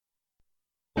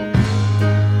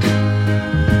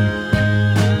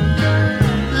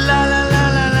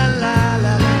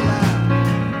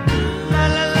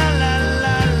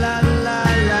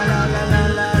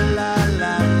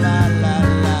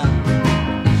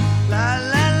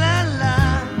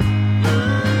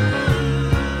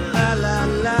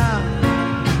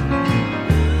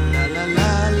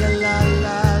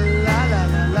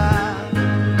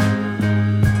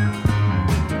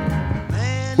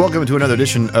Welcome to another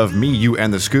edition of Me, You,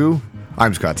 and the Scoo.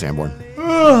 I'm Scott Sanborn.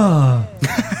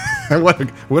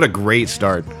 What a great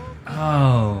start.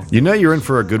 Oh. You know you're in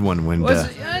for a good one when...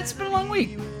 It's been a long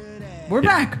week. We're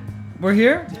back. We're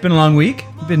here. It's been a long week.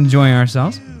 We've been enjoying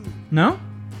ourselves. No?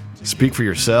 Speak for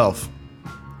yourself.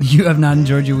 You have not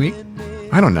enjoyed your week?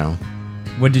 I don't know.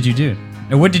 What did you do?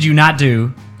 Or what did you not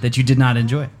do that you did not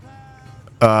enjoy?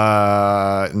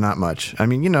 Not much. I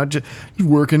mean, just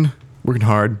working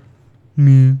hard.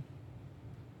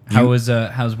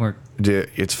 How's work?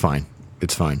 It's fine.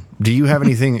 It's fine. Do you have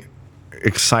anything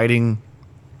exciting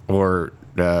or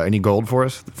any gold for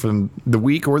us from the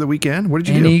week or the weekend? What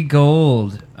did you do? Any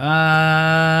gold?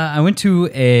 I went to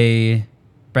a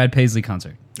Brad Paisley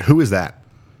concert. Who is that?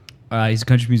 He's a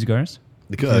country music artist.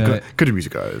 Country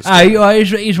music artist.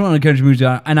 He's one of the country music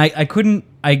artists. And I couldn't,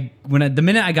 the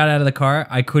minute I got out of the car,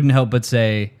 I couldn't help but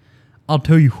say, I'll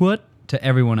tell you what, to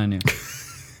everyone I knew.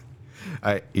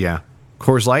 Yeah.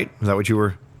 Coors Light? Was that what you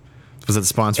were? Was that the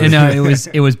sponsor? No,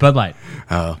 it was Bud Light.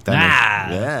 Oh,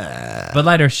 yeah. Bud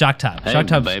Light or Shock Top. Hey, Shock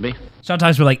Tops, baby. Shock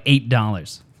Tops were like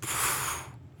 $8.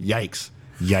 Yikes.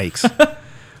 Well,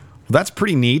 that's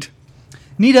pretty neat.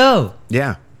 Neato.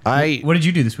 Yeah. What did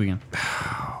you do this weekend?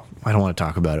 I don't want to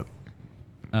talk about it.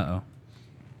 Uh-oh.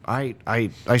 I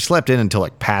slept in until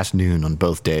like past noon on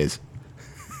both days.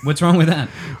 What's wrong with that?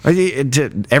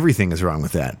 Everything is wrong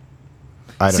with that.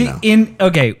 I don't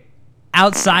know.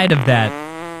 Outside of that.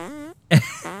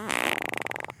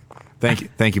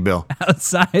 Thank you, Bill.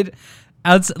 outside,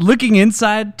 looking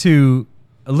inside to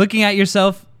looking at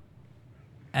yourself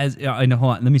as. No,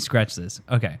 hold on. Let me scratch this.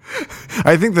 Okay.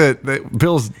 I think that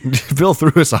Bill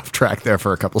threw us off track there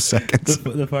for a couple seconds.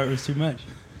 The part was too much.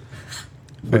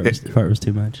 The part was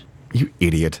too much. You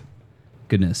idiot.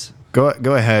 Goodness. Go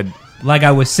ahead. Like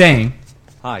I was saying.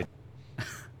 Hi.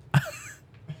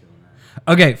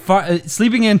 Okay.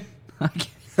 Sleeping in. Okay.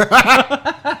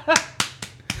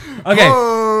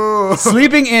 Oh.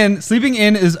 Sleeping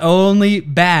in is only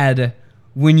bad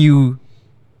when you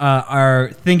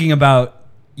are thinking about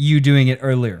you doing it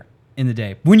earlier in the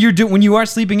day. When you are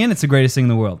sleeping in, it's the greatest thing in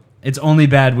the world. It's only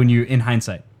bad when you, in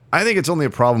hindsight. I think it's only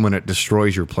a problem when it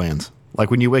destroys your plans.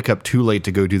 Like when you wake up too late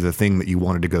to go do the thing that you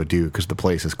wanted to go do because the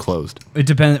place is closed. It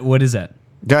depends. What is that?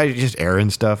 Just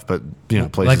errand stuff, but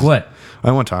places. Like what? I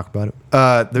don't want to talk about it.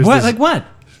 There's What? Like what?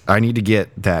 I need to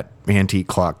get that antique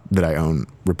clock that I own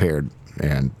repaired,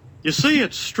 and You see,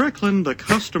 at Strickland, the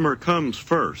customer comes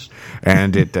first.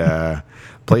 and it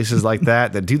places like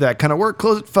that do that kind of work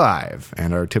close at 5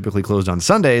 and are typically closed on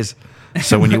Sundays.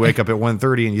 So when you wake up at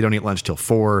 1:30 and you don't eat lunch till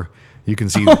 4, you can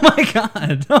see. Oh my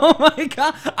god!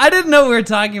 I didn't know we were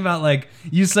talking about like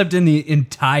you slept in the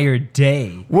entire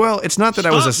day. Well, it's not that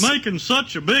I was Stop making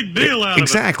such a big deal out of it.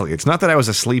 Exactly. It's not that I was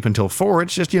asleep until 4.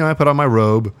 It's just I put on my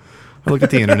robe. I look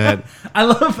at the internet, I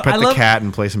love the cat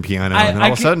and play some piano, and then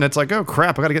all of a sudden it's like, oh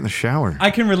crap, I got to get in the shower. I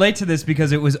can relate to this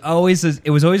because it was always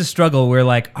a struggle. Where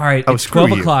like, all right, it's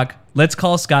 12 o'clock. Let's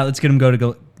call Scott. Let's get him to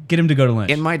go to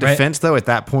lunch. In my defense, though, at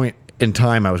that point in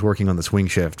time, I was working on the swing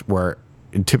shift where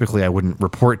typically I wouldn't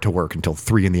report to work until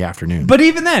 3 in the afternoon. But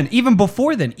even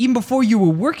before you were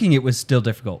working, it was still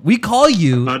difficult. We call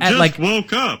you at like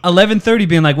woke up. 11:30,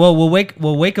 being like, well, we'll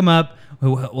wake him up.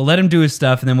 We'll let him do his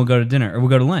stuff, and then we'll go to dinner or we'll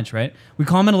go to lunch. Right? We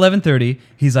call him at 11:30.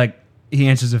 He's like, he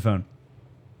answers the phone.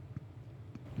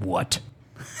 What?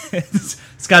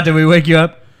 Scott, did we wake you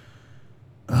up?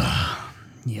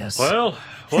 Yes. Well,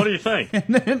 what do you think?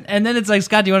 and then it's like,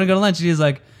 Scott, do you want to go to lunch? And he's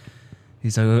like,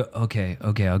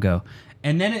 okay, I'll go.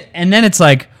 And then it's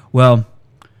like, well,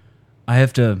 I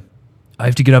have to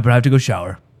get up and I have to go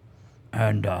shower,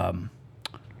 and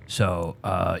so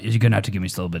you're gonna have to give me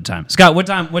still a bit of time. Scott, what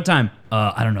time?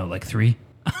 I don't know, like 3.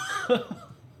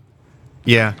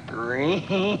 Yeah.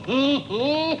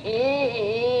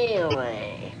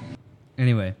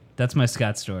 Anyway, that's my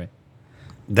Scott story.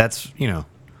 That's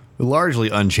largely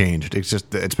unchanged. It's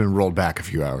just that it's been rolled back a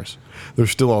few hours.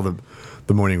 There's still all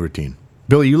the morning routine.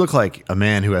 Billy, you look like a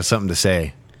man who has something to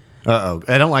say. Uh-oh.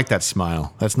 I don't like that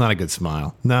smile. That's not a good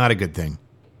smile. Not a good thing.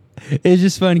 It's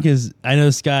just fun because I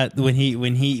know Scott when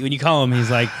you call him,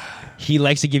 he's like he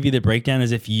likes to give you the breakdown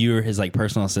as if you're his like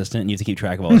personal assistant and you have to keep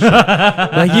track of all this shit.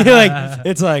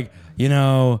 It's like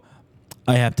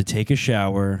I have to take a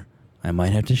shower. I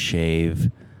might have to shave.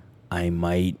 I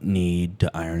might need to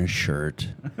iron a shirt.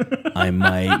 I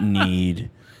might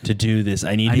need to do this.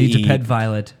 I need to pet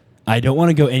Violet. I don't want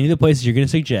to go any of the places you're going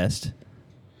to suggest.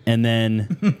 And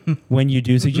then when you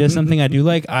do suggest something I do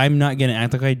like, I'm not going to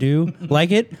act like I do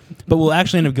like it, but we'll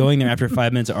actually end up going there after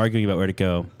 5 minutes of arguing about where to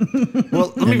go.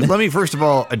 Well, let me first of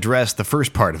all address the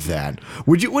first part of that.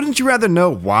 Wouldn't you rather know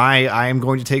why I am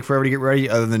going to take forever to get ready,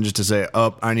 other than just to say,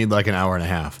 "Oh, I need like an hour and a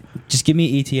half"? Just give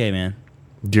me ETA, man.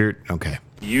 You're okay.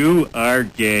 You are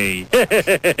gay.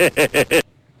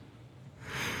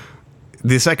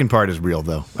 The second part is real,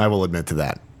 though. I will admit to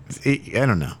that. I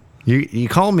don't know. You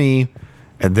call me,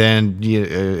 and then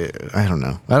I don't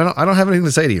know. I don't have anything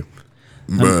to say to you.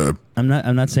 I'm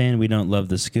not saying we don't love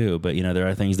the SKU, but there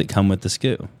are things that come with the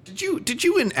SKU. Did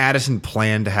you and Addison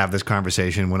plan to have this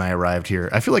conversation when I arrived here?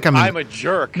 I feel like I'm a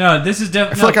jerk. No, this is I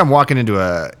definitely. feel like I'm walking into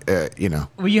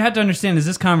What you have to understand is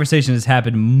this conversation has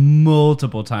happened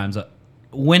multiple times.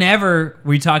 Whenever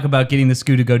we talk about getting the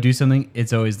SKU to go do something,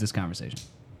 it's always this conversation.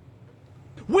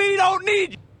 We don't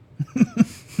need you.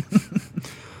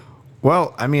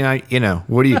 Well, I mean,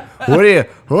 what do you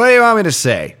want me to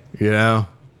say?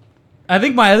 I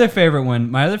think my other favorite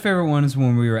one is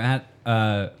when we were at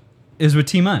is with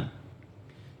T-Mun.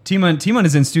 T-Mun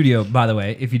is in studio, by the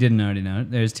way, if you didn't already know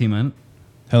it. There's T-Mun.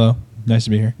 Hello. Nice to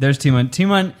be here. There's T-Mun.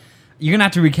 T-Mun, you're gonna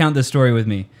have to recount this story with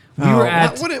me. We were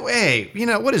at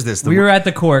what is this? we were at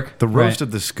the Cork. the roast right?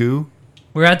 of the SKU.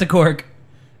 We're at the Cork,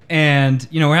 and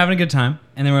we're having a good time.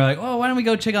 And then we're like, oh, why don't we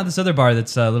go check out this other bar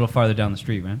that's a little farther down the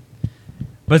street, right?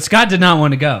 But Scott did not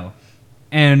want to go.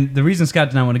 And the reason Scott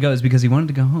did not want to go is because he wanted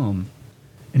to go home.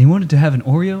 And he wanted to have an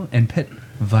Oreo and pet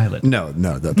Violet. No.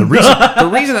 The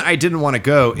reason I didn't want to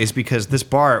go is because this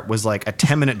bar was like a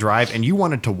 10-minute drive, and you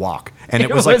wanted to walk, and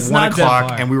it was like 1 not that o'clock,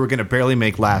 far. and we were going to barely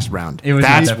make last round. It was not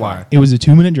That's that why. far. It was a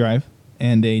 2-minute drive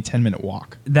and a 10-minute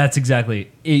walk. That's exactly.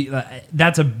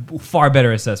 That's a far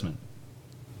better assessment.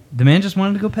 The man just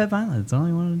wanted to go pet Violet. That's all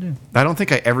he wanted to do. I don't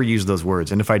think I ever used those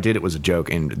words, and if I did, it was a joke,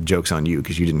 and joke's on you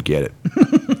because you didn't get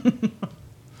it.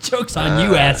 Joke's on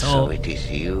you, asshole. So it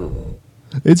is you.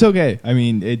 It's okay. I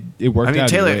mean, it worked I mean, out.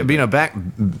 Taylor, either way.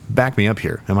 back me up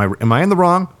here. Am I in the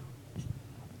wrong?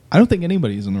 I don't think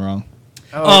anybody's in the wrong.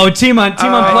 Oh, T-Mun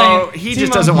playing. He T-Mun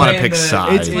just doesn't want to playing pick the-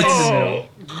 sides. Oh,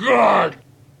 God.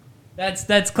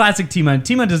 That's classic T-Mun.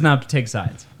 T-Mun does not take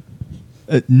sides.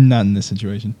 Not in this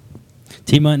situation.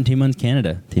 T-Mun's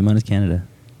Canada. T-Mun is Canada.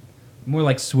 More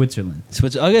like Switzerland.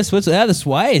 Switzerland. The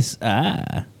Swiss.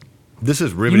 This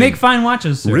is You riveting. make fine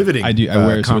watches, sir. riveting. I do. I wear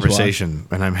a Swiss conversation,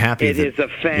 and I'm happy. It that, is a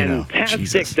fantastic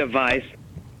Jesus. device.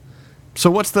 So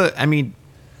what's the? I mean,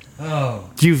 Oh.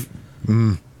 you've.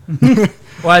 Well,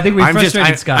 I think we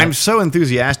frustrated Scott. I'm so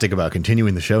enthusiastic about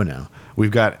continuing the show now. We've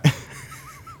got.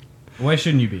 Why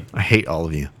shouldn't you be? I hate all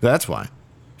of you. That's why.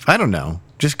 I don't know.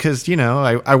 Just because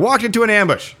I walked into an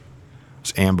ambush. I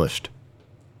was ambushed.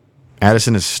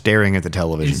 Addison is staring at the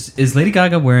television. Is Lady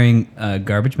Gaga wearing a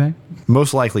garbage bag?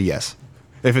 Most likely, yes.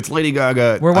 If it's Lady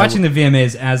Gaga, We're watching the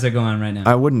VMAs as they're going on right now.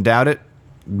 I wouldn't doubt it.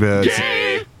 But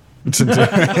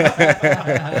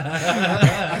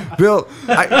Bill,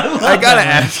 I gotta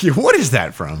ask you, what is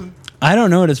that from? I don't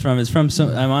know what it's from. It's from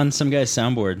I'm on some guy's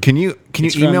soundboard. Can you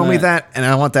It's email from, me that? And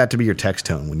I want that to be your text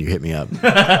tone when you hit me up.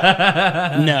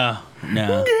 No.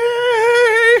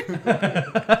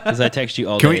 Because I text you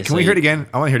all Can day. we can we hear it again?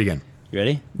 I want to hear it again. You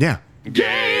ready? Yeah.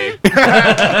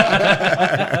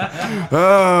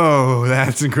 Oh,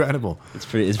 that's incredible. It's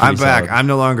pretty I'm back. solid. I'm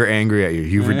no longer angry at you.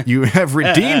 You have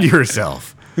redeemed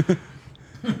yourself.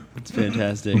 It's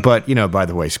fantastic. But by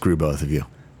the way, screw both of you.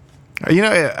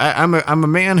 I'm a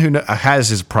man who has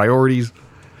his priorities.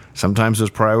 Sometimes those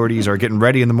priorities are getting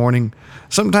ready in the morning.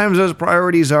 Sometimes those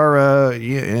priorities are.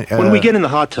 When we get in the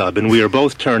hot tub and we are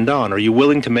both turned on, are you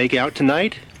willing to make out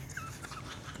tonight?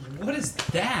 What is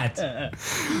that?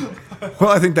 Well,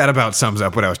 I think that about sums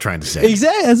up what I was trying to say.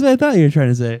 Exactly. That's what I thought you were trying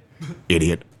to say.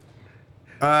 Idiot.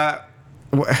 How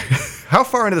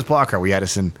far into this block are we,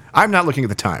 Addison? I'm not looking at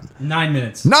the time. 9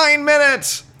 minutes. 9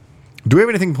 minutes. Do we have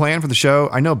anything planned for the show?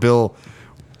 I know Bill,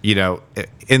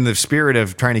 in the spirit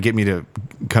of trying to get me to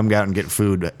come out and get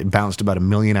food, bounced about 1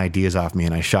 million ideas off me,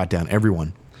 and I shot down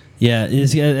everyone. Yeah,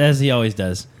 as he always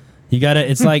does. You gotta.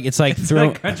 It's like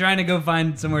throw. Like trying to go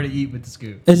find somewhere to eat with the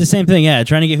scoop. It's the same thing. Yeah,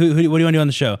 trying to get who. What do you want to do on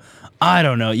the show? I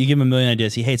don't know. You give him 1 million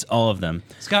ideas. He hates all of them.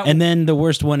 Scott, and then the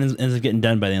worst one ends up getting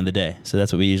done by the end of the day. So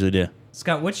that's what we usually do.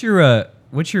 Scott, what's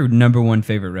your number one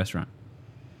favorite restaurant?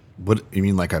 What you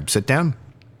mean, like a sit down?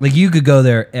 Like you could go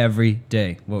there every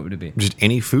day. What would it be? Just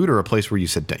any food, or a place where you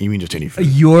sit down? You mean just any food?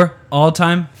 Your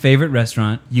all-time favorite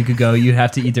restaurant. You could go. You'd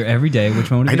have to eat there every day.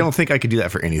 Which one would it I be? don't think I could do that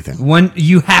for anything. One.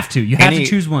 You have to. You have Any- to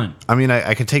choose one. I mean,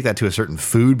 I could take that to a certain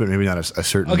food, but maybe not a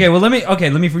certain. Okay. Well, let me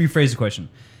rephrase the question.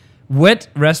 What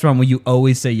restaurant will you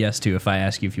always say yes to if I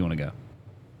ask you if you want to go?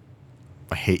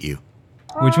 I hate you.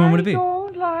 Which one would it be? I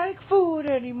don't like food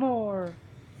anymore.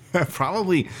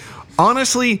 Probably,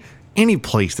 honestly, any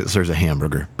place that serves a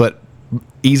hamburger, but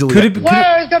easily. Could it be,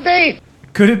 Where's the beef?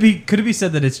 could it be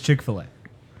said that it's Chick-fil-A?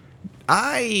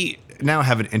 I now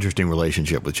have an interesting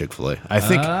relationship with Chick-fil-A. I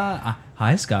think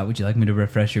Hi, Scott. Would you like me to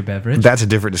refresh your beverage? that's a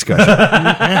different discussion.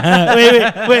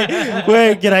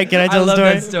 Wait. Can I tell love the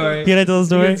story? that story. Can I tell the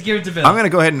story? Let's give it to Bill. I'm going to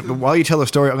go ahead and, while you tell the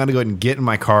story, I'm going to go ahead and get in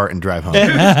my car and drive home. Give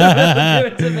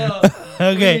it to Bill.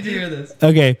 Okay. We need to hear this.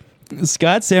 Okay.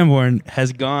 Scott Sanborn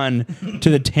has gone to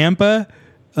the Tampa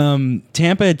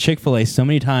Chick-fil-A so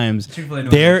many times. Chick-fil-A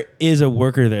knows There is a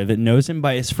worker there that knows him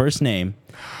by his first name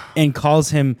and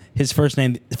calls him his first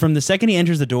name from the second he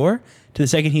enters the door to the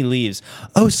second he leaves.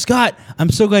 Oh, Scott, I'm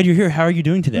so glad you're here. How are you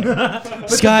doing today?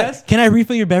 Scott, best- can I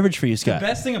refill your beverage for you, The Scott?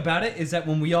 best thing about it is that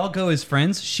when we all go as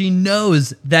friends, she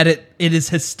knows that it is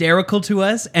hysterical to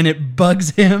us and it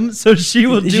bugs him, so she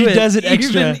will do She it. does it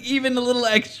extra. even a little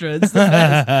extra. It's the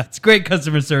best. It's great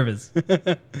customer service.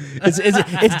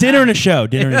 It's dinner and a show.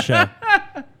 Dinner and a show.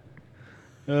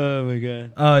 Oh my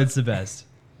god. Oh, it's the best.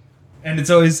 And it's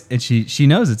always and she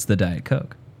knows it's the Diet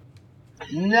Coke.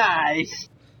 Nice.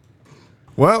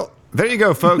 Well, there you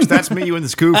go, folks. That's me, you, and the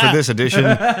Scoop for this edition.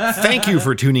 Thank you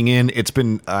for tuning in. It's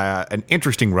been an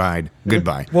interesting ride.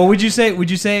 Goodbye. Well, would you say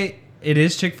it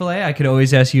is Chick-fil-A? I could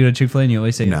always ask you to Chick-fil-A and you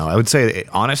always say No, I would say,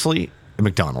 honestly,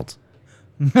 McDonald's.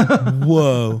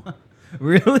 Whoa. yes.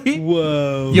 Really?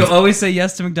 Whoa. You'll always say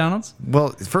yes to McDonald's? Well,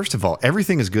 first of all,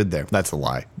 everything is good there. That's a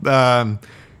lie. I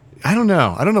don't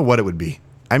know. I don't know what it would be.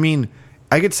 I mean,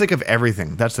 I get sick of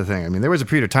everything. That's the thing. I mean, there was a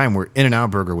period of time where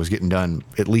In-N-Out Burger was getting done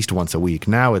at least once a week.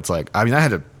 Now it's like, I mean, I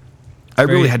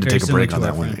really had to very take a break similar on to that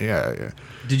our one. friend. Yeah.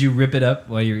 Did you rip it up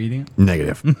while you're eating it?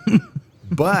 Negative.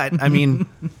 But, I mean,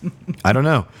 I don't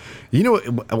know. You know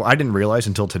what I didn't realize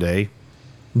until today?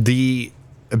 The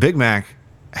Big Mac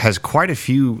has quite a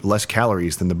few less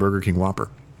calories than the Burger King Whopper.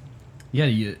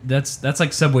 Yeah, that's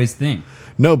like Subway's thing.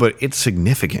 No, but it's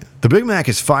significant. The Big Mac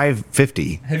is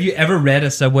 $5.50. Have you ever read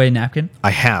a Subway napkin? I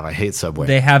have. I hate Subway.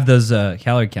 They have those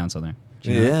calorie counts on there.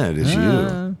 Yeah, it is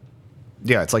you.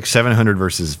 Yeah, it's like 700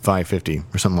 versus 550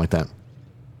 or something like that.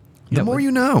 The Yeah, more but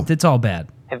you know. It's all bad.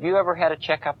 Have you ever had a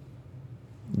checkup?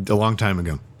 A long time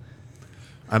ago.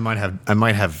 I might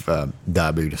have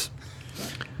diabetes.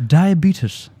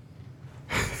 Diabetes.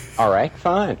 All right,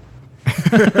 fine.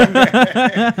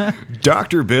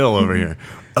 Dr. Bill over here.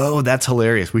 Oh, that's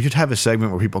hilarious. We should have a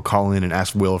segment where people call in and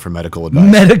ask Will for medical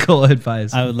advice. Medical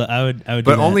advice. I would But do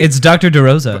that. only- It's Dr.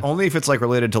 DeRosa. Only if it's like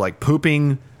related to like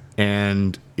pooping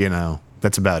and,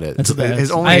 that's about it. That's about it.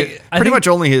 His only, I pretty think- much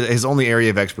only his only area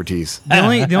of expertise. The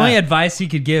only advice he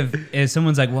could give is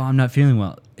someone's like, "Well, I'm not feeling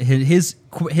well." His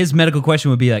medical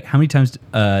question would be like, "How many times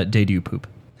a day do you poop?"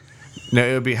 No,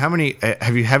 it would be how many?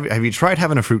 Have you tried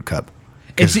having a fruit cup?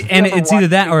 It's either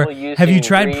that or have you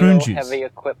tried prune juice? Heavy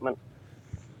equipment.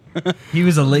 He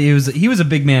was a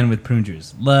big man with prune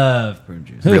juice. Love prune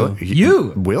juice. Really?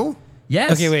 You? Will?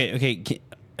 Yes. Okay, wait.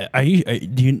 Okay,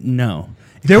 do you know?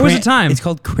 There was a time. It's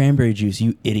called cranberry juice.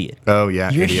 You idiot. Oh yeah,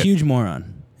 You're idiot. a huge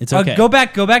moron. It's okay. Go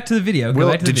back to the video. Go Will,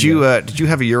 back to the did video. you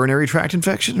have a urinary tract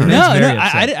infection? Or No. No, He's no. very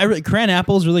upset. I really, cran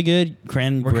apple's really good.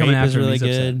 Cran We're coming grape is after him. really He's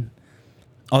upset. good.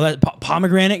 All that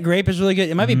pomegranate grape is really good.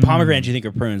 It might be pomegranates you think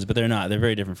are prunes, but they're not. They're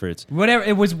very different fruits. Whatever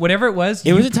it was,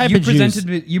 It was a type of juice,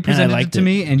 You and I presented it liked to it.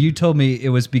 me, and you told me it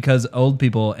was because old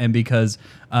people and because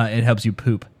it helps you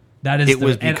poop. That is, It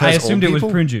was and because I assumed old it was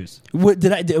people? prune juice. What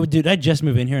did I just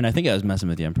move in here? And I think I was messing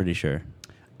with you. I'm pretty sure.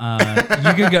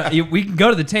 You could go. We can go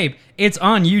to the tape. It's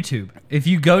on YouTube. If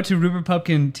you go to Rupert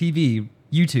Pupkin TV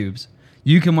YouTube's,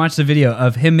 you can watch the video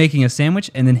of him making a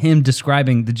sandwich and then him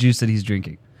describing the juice that he's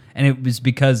drinking. And it was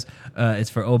because it's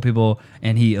for old people,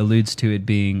 and he alludes to it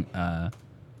being like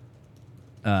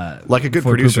a good for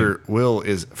producer, Will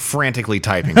is frantically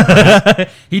typing.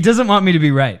 he doesn't want me to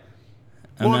be right.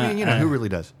 Well, I mean, who really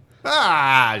does?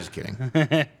 Just kidding.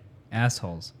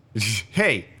 Assholes.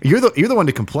 Hey, you're the one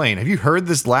to complain. Have you heard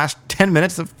this last 10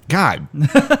 minutes of God?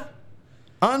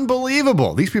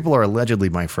 Unbelievable. These people are allegedly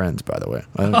my friends, by the way.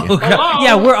 Oh, God.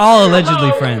 Yeah, we're all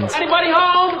allegedly friends. Anybody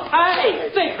home? Hey,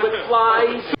 think with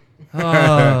flies.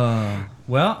 Oh,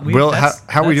 well, Will,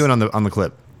 how are we doing on the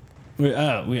clip?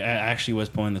 I actually was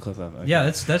pulling the clip up. Okay. Yeah,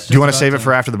 that's. Just Do you want to about save it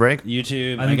for after the break?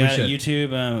 YouTube. I think we got it. should.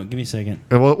 YouTube. Give me a second.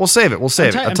 We'll save it. We'll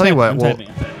save it. I'll tell you what.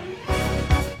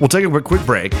 We'll take a quick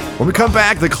break. When we come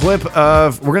back, the clip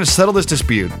of we're going to settle this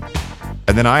dispute,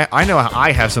 and then I know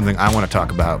I have something I want to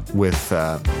talk about with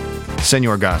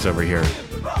Senor Gas over here.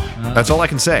 That's all I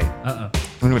can say. I'm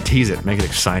going to tease it, make it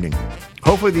exciting.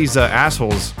 Hopefully these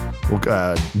assholes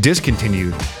will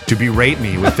discontinue to berate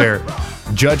me with their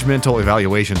judgmental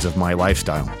evaluations of my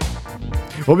lifestyle.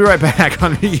 We'll be right back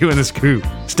on You and the Scoop.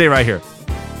 Stay right here.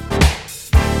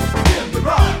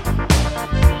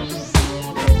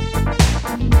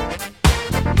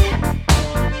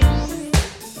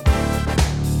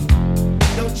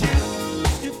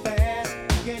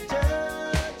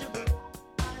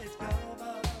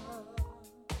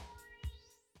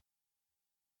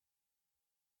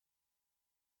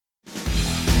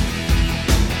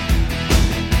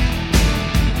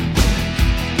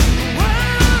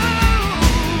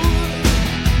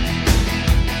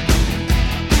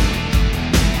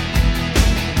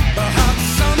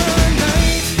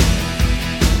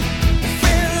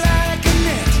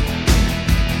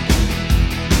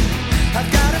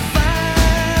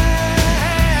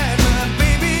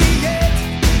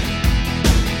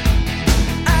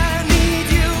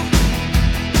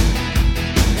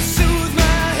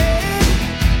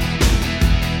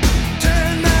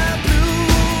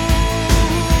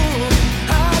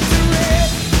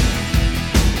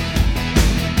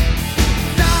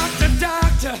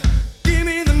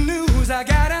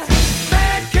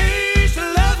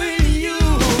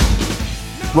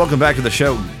 Welcome back to the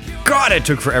show. God, it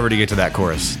took forever to get to that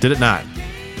chorus. Did it not?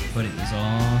 But it was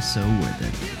all so worth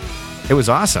it. It was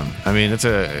awesome. I mean, it's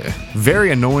a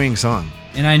very annoying song.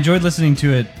 And I enjoyed listening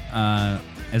to it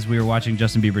as we were watching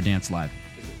Justin Bieber dance live.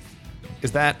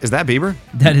 Is that Bieber?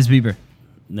 That is Bieber.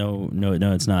 No,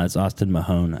 it's not. It's Austin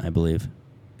Mahone, I believe.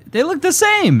 They look the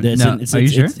same. Are you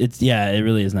sure? Yeah, it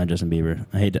really is not Justin Bieber.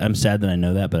 I'm sad that I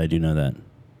know that, but I do know that.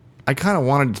 I kind of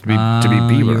wanted it to be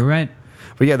Bieber. You're right.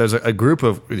 But yeah, there's a group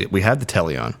of, we had the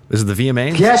telly on. This is the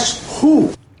VMAs. Guess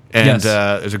who? And Yes.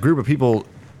 There's a group of people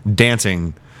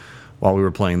dancing while we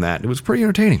were playing that. It was pretty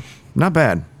entertaining. Not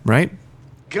bad, right?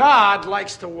 God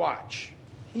likes to watch.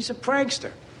 He's a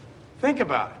prankster. Think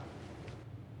about it.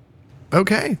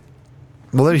 Okay.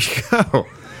 Well, there you go.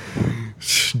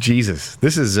 Jesus.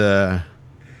 This is,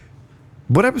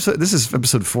 what episode? This is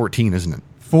episode 14, isn't it?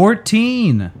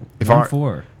 14. If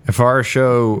 1-4. If our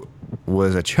show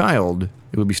was a child,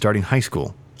 it would be starting high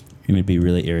school. It would be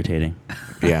really irritating.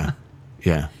 Yeah.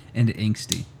 Yeah. And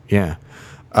angsty. Yeah.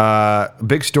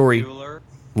 Big story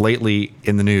lately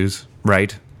in the news,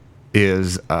 right,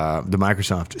 is the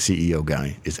Microsoft CEO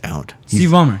guy is out. Steve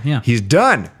Ballmer, yeah. He's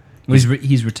done. Well,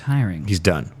 he's retiring. He's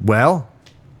done. Well,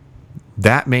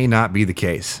 that may not be the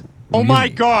case. Oh my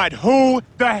God, who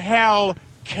the hell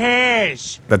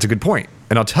cares? That's a good point.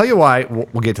 And I'll tell you why.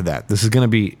 We'll get to that. This is going to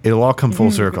be, it'll all come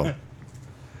full circle.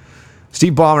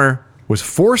 Steve Ballmer was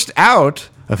forced out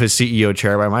of his CEO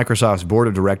chair by Microsoft's board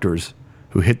of directors,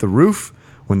 who hit the roof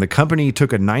when the company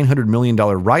took a $900 million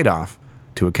write-off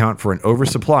to account for an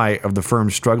oversupply of the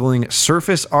firm's struggling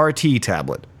Surface RT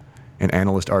tablet, an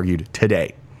analyst argued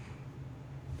today.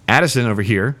 Addison over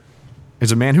here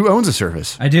is a man who owns a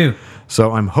Surface. I do.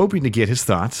 So I'm hoping to get his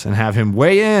thoughts and have him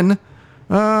weigh in.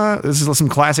 This is some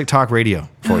classic talk radio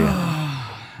for you.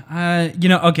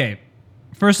 Okay.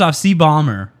 First off, Steve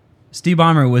Ballmer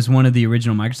was one of the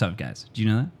original Microsoft guys. Do you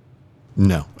know that?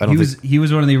 No, I don't think. He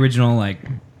was one of the original, like...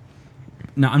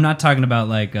 No, I'm not talking about,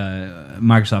 like,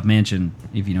 Microsoft Mansion,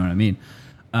 if you know what I mean.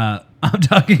 I'm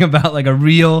talking about, like, a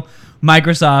real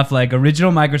Microsoft, like,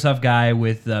 original Microsoft guy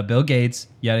with Bill Gates,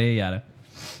 yada, yada, yada.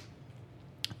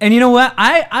 And you know what?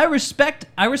 I respect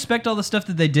all the stuff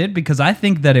that they did because I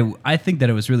think that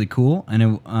it was really cool, and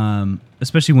it,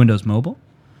 especially Windows Mobile.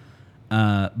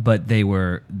 But they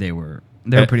were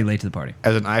pretty late to the party.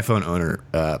 As an iPhone owner,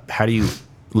 how do you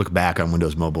look back on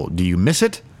Windows Mobile? Do you miss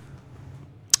it?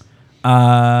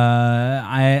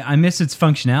 I miss its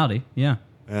functionality. Yeah,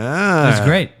 that's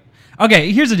great.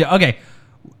 Okay, here's the deal. Okay,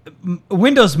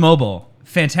 Windows Mobile,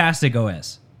 fantastic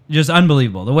OS, just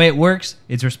unbelievable. The way it works,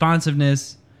 its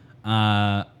responsiveness,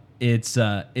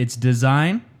 its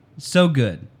design, so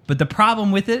good. But the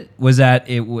problem with it was that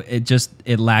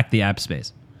it lacked the app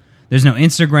space. There's no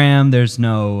Instagram. There's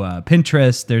no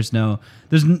Pinterest. There's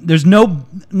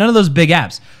none of those big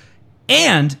apps.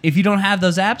 And if you don't have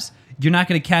those apps, you're not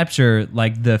going to capture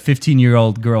like the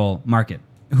 15-year-old girl market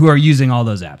who are using all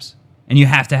those apps. And you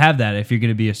have to have that if you're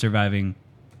going to be a surviving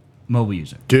mobile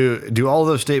user. Do all of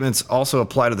those statements also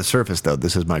apply to the Surface though?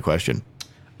 This is my question.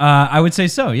 I would say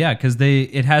so, yeah, because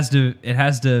it has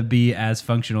to be as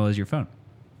functional as your phone.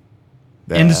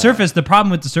 And the Surface, the problem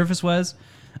with the Surface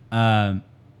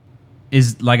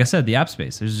is like I said, the app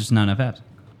space. There's just not enough apps.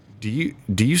 Do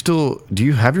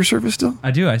you have your Surface still? I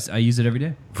do. I use it every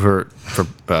day. For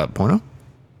porno?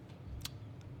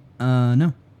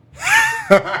 No.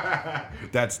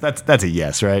 That's a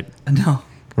yes, right? No.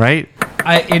 Right?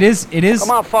 It is.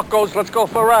 Come on, fuckos, let's go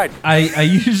for a ride. I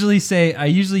usually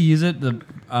use it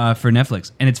for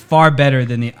Netflix, and it's far better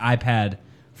than the iPad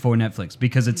for Netflix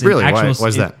because it's Really? an actual. Why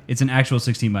is that? It's an actual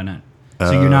 16:9.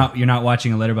 So you're not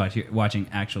watching a letterbox. You're watching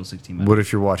actual 16:9. What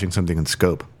if you're watching something in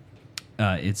scope?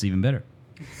 It's even better.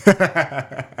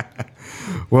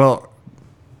 Well,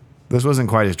 this wasn't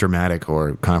quite as dramatic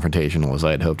or confrontational as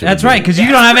I had hoped. That's right, because you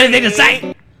don't have anything to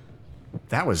say.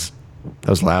 That was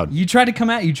loud. You try to come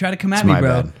at me, my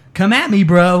bro. bad. Come at me,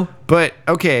 bro. But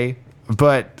okay,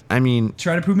 but I mean,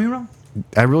 Try to prove me wrong.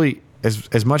 I really,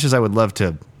 as much as I would love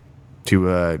to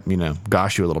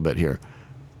gosh you a little bit here,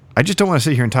 I just don't want to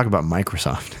sit here and talk about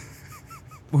Microsoft.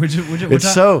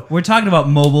 We're talking about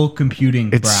mobile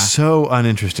computing. It's brah. so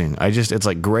uninteresting. It's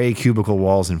like gray cubicle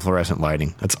walls and fluorescent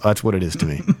lighting. That's what it is to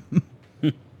me.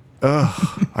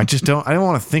 Ugh, I don't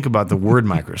want to think about the word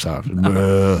Microsoft.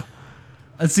 Ugh.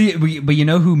 See, but you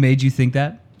know who made you think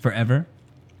that forever?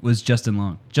 Was Justin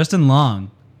Long. Justin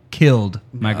Long killed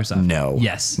Microsoft. No.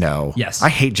 Yes. No. Yes. I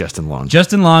hate Justin Long.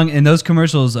 Justin Long in those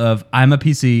commercials of I'm a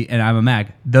PC and I'm a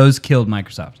Mac, those killed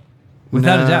Microsoft.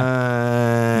 Without a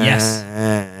doubt. Yes.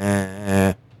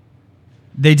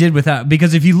 They did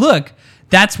because if you look,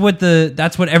 that's what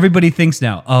everybody thinks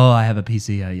now. Oh, I have a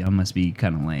PC. I must be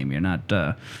kind of lame. You're not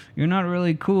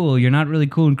really cool. You're not really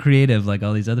cool and creative like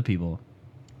all these other people.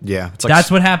 Yeah. That's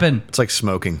what happened. It's like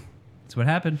smoking. That's what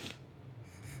happened.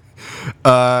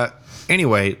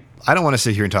 Anyway, I don't want to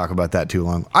sit here and talk about that too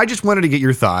long. I just wanted to get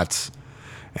your thoughts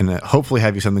and hopefully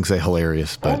have you something to say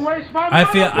hilarious. But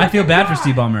I feel bad for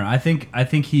Steve Ballmer. I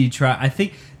think he tried. I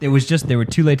think it was just they were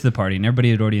too late to the party and everybody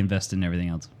had already invested in everything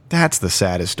else. that's the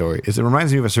saddest story. It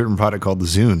reminds me of a certain product called the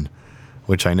Zune,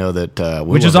 which I know that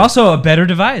which is also a better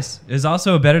device. Is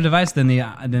also a better device than the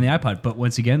iPod. But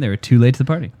once again, they were too late to the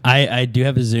party. I do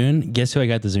have a Zune. Guess who I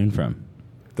got the Zune from?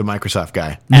 the Microsoft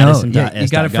guy. No, you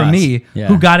got it from me. Yeah.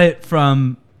 Who got it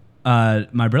from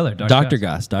my brother, Dr.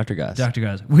 Goss. Dr. Goss. Dr.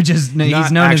 Goss, which is he's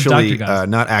Not known actually, as Dr. Goss.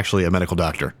 not actually a medical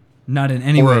doctor. Not in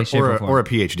any way, shape, or form. Or a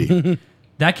PhD.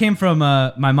 That came from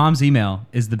my mom's email.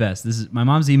 Is the best. This is my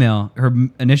mom's email. Her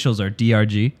initials are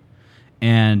DRG,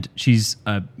 and she's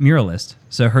a muralist.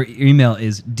 So her email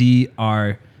is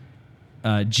DRG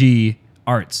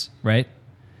Arts, right?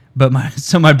 But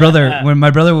my brother, when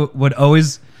my brother would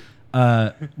always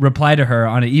reply to her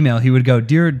on an email, he would go,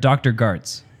 "Dear Dr.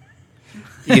 Gartz."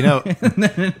 You know,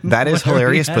 that is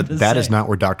hilarious, had but to that say. is not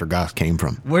where Dr. Goss came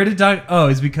from. Where did Doc? Oh,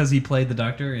 it's because he played the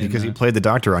doctor. Because he played the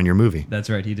doctor on your movie. That's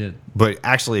right, he did. But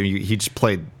actually, he just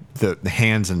played the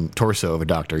hands and torso of a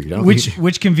doctor. You know,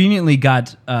 Which conveniently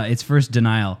got its first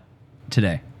denial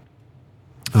today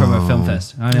from a film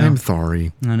fest. I know. I'm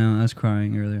sorry. I know. I was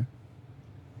crying earlier.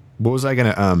 What was I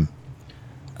gonna?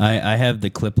 I have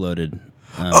the clip loaded.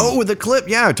 Oh, the clip.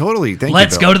 Yeah, totally. Thank you.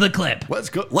 Let's Bill. go to the clip.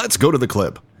 Let's go to the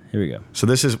clip. Here we go. So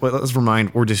this is. Let's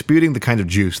remind. We're disputing the kind of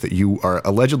juice that you are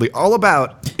allegedly all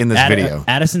about in this video.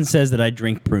 Addison says that I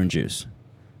drink prune juice.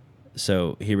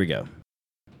 So here we go.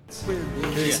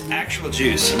 Here's actual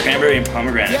juice, cranberry and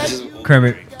pomegranate.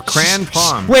 Cranberry. Cran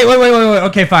palm. Wait.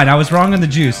 Okay, fine. I was wrong on the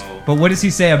juice. But what does he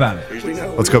say about it?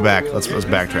 Let's go back. Let's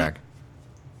backtrack.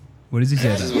 What does he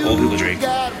say about it? Old people drink.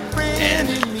 And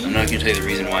I'm not going to tell you the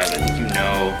reason why, but I think you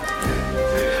know.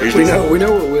 We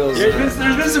know what Will's. There's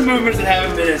been some movements that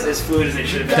haven't been as fluid as they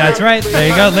should have been. That's right. There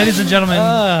you go, ladies and gentlemen.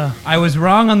 I was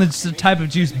wrong on the type of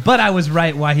juice, but I was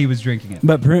right why he was drinking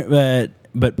it.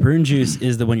 But prune juice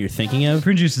is the one you're thinking of.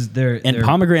 Prune juice is they're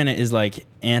Pomegranate is like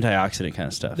antioxidant kind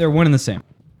of stuff. They're one and the same.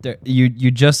 You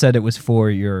just said it was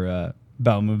for your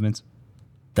bowel movements.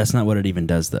 That's not what it even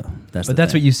does, though. That's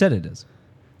what you said it is.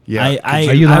 Yeah.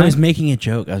 I was making a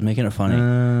joke. I was making it funny.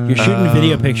 You're shooting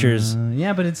video pictures.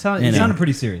 Yeah, but it sounded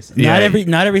pretty serious. Yeah.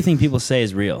 Not everything people say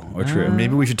is real or true.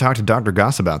 Maybe we should talk to Dr.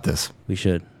 Goss about this. We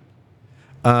should.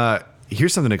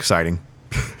 Here's something exciting.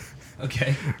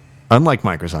 Okay. Unlike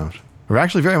Microsoft, or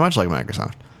actually very much like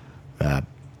Microsoft.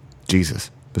 Jesus,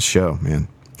 the show, man.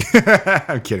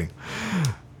 I'm kidding.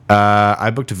 I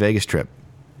booked a Vegas trip.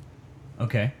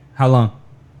 Okay. How long?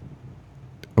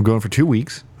 I'm going for 2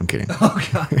 weeks. I'm kidding. Oh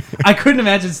God, I couldn't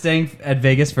imagine staying at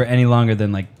Vegas for any longer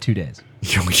than like 2 days.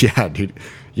 Yeah, dude.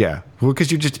 Yeah. Well,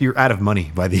 because you're out of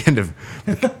money by the end of.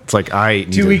 It's like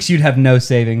 2 weeks, you'd have no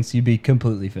savings. You'd be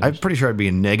completely I'm finished. pretty sure I'd be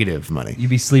in negative money. You'd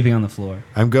be sleeping on the floor.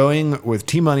 I'm going with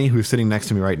T Money, who's sitting next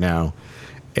to me right now,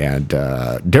 and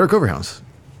Derek Overhouse.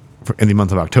 In the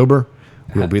month of October,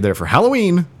 we'll be there for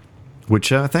Halloween, which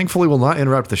thankfully will not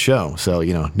interrupt the show. So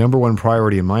number one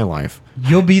priority in my life.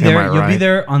 You'll be Am there. I You'll be right?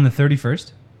 there on the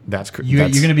 31st. That's correct. You're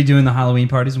going to be doing the Halloween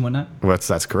parties and whatnot?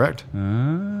 That's correct.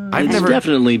 I've It's never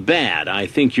definitely bad. I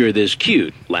think you're this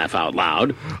cute. Laugh out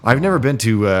loud. I've never been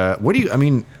to. What do you? I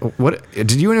mean, what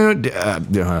did you know?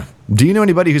 Do you know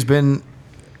anybody who's been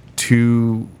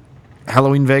to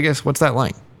Halloween Vegas? What's that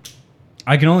like?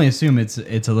 I can only assume it's a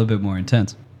little bit more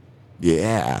intense.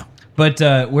 Yeah, But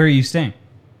where are you staying?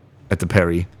 at the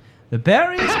Perry. The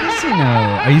Barry's Casino.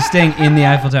 Are you staying in the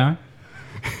Eiffel Tower?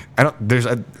 I don't. There's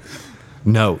a.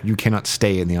 No, you cannot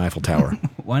stay in the Eiffel Tower.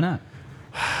 Why not?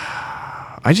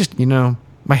 I just, I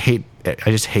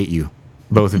just hate you,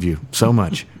 both of you, so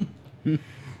much.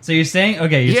 So you're staying?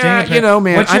 Okay, you're Yeah, staying.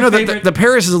 man. What's I your know that favorite- the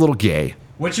Paris is a little gay.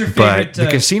 What's your But favorite? the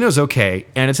casino's okay,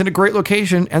 and it's in a great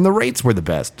location, and the rates were the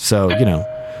best. So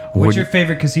What's your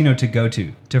favorite casino to go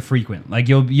to frequent? Like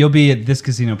you'll be at this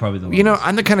casino probably the longest.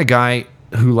 I'm the kind of guy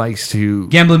who likes to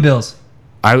Gambling Bills.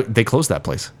 They closed that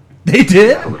place. They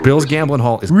did? Bill's Gambling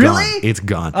Hall is Really? gone. It's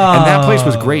gone. And that place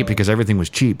was Oh. great because everything was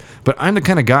cheap. But I'm the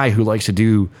kind of guy who likes to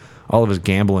do all of his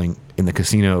gambling in the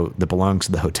casino that belongs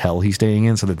to the hotel he's staying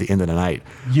in, so that at the end of the night,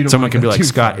 You don't someone wanna can go be like, too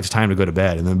Scott, far. it's time to go to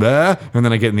bed. And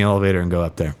then I get in the elevator and go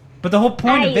up there. But the whole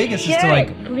point of Vegas is to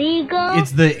like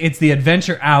it's the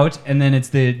adventure out and then it's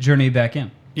the journey back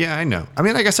in. Yeah, I know. I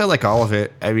mean, I guess I like all of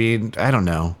it. I mean, I don't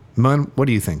know. Mun, what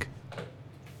do you think?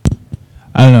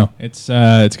 I don't know. It's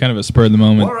kind of a spur of the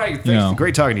moment. All right, you know.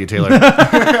 great talking to you, Taylor.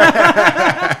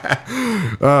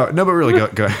 No, but really,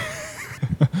 go.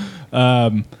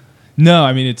 No,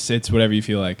 I mean it's whatever you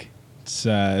feel like. It's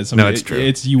No, it's true.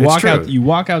 It's you It's walk true. out. You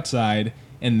walk outside,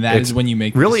 and that is when you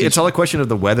make. the Really, it's decision. all a question of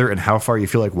the weather and how far you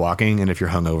feel like walking, and if you're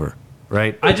hungover,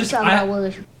 right?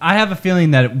 I have a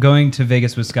feeling that going to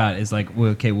Vegas with Scott is like,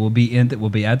 we'll be at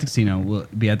the casino, we'll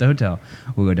be at the hotel,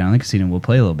 we'll go down to the casino, we'll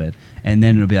play a little bit, and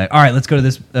then it'll be like, all right, let's go to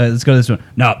this one.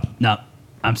 No,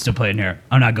 I'm still playing here.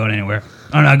 I'm not going anywhere.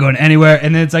 I'm not going anywhere.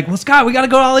 And then it's like, well, Scott, we got to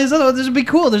go to all these other ones. This would be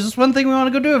cool. There's just one thing we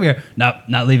want to go do over here. No,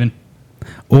 not leaving.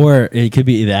 Or it could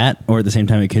be that, or at the same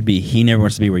time, it could be he never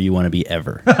wants to be where you want to be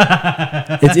ever.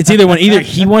 it's either one. Either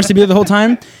he wants to be there the whole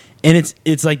time, and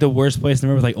it's like the worst place in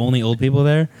the world with like only old people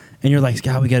there, and you're like,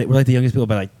 Scott, we got it. We're like the youngest people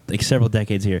by like several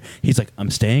decades here. He's like, I'm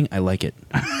staying. I like it.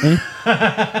 By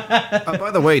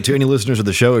the way, to any listeners of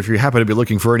the show, if you happen to be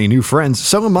looking for any new friends,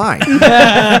 so am I.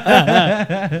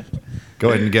 Go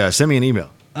ahead and send me an email.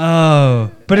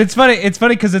 Oh, but it's funny. It's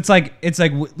funny because it's like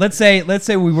let's say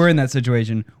we were in that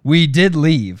situation. We did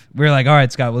leave. We were like, all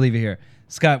right, Scott, we'll leave you here.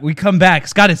 Scott, we come back.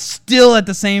 Scott is still at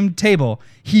the same table.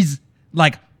 He's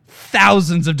like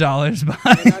thousands of dollars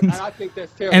behind. And I think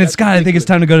that's terrible. And it's Scott. I think it's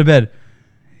time to go to bed.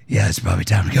 Yeah, it's probably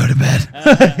time to go to bed.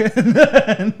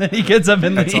 And then he gets up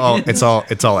and leaves.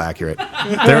 It's all accurate.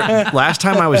 Last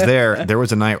time I was there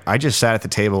was a night I just sat at the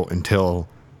table until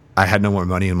I had no more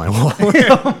money in my wallet.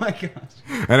 Oh my gosh!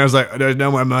 And I was like, "There's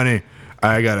no more money.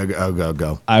 I gotta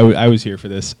go." I was here for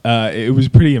this. It was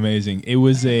pretty amazing. It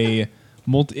was It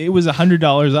was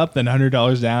 $100 up, then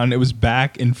 $100 down. It was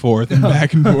back and forth and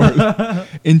back and forth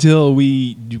until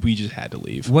we just had to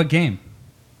leave. What game?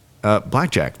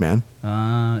 Blackjack, man.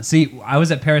 See, I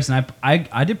was at Paris and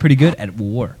I did pretty good at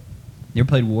War. You ever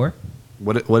played War?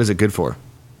 What is it good for?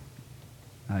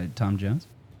 Tom Jones.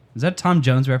 Is that a Tom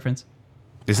Jones reference?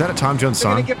 Is that a Tom Jones We're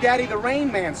song? gonna give Daddy the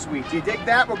Rain Man suite. Do you dig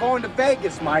that? We're going to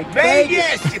Vegas, Mike.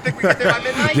 Vegas! You think we get there by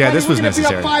midnight? Yeah, this was We're gonna be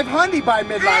necessary. up 500 by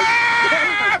midnight.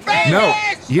 No,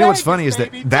 you know what's funny is that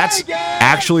that's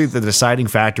actually the deciding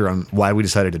factor on why we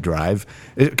decided to drive.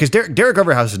 Because Derek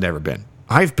Overhouse has never been.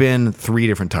 I've been 3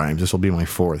 different times. This will be my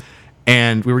 4th.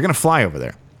 And we were going to fly over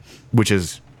there, which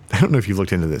is, I don't know if you've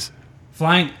looked into this.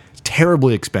 Flying. It's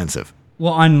terribly expensive.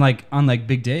 Well, on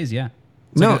big days, yeah.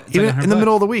 It's No, like it's like even in the $100.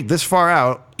 middle of the week, this far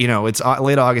out, it's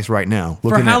late August right now. For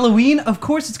Looking at- Halloween, of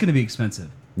course it's going to be expensive.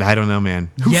 I don't know, man.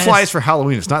 Who Yes. flies for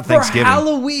Halloween? It's not For Thanksgiving.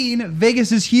 Halloween,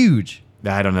 Vegas is huge.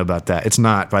 I don't know about that. It's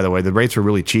not, by the way. The rates were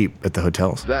really cheap at the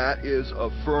hotels. That is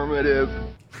affirmative.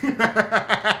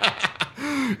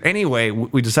 Anyway,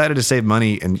 we decided to save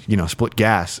money and, split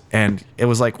gas. And it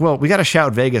was like, well, we got to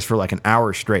shout Vegas for like an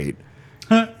hour straight.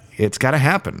 It's got to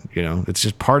happen. It's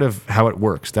just part of how it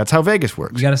works. That's how Vegas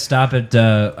works. You got to stop at,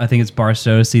 I think it's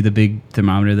Barstow to see the big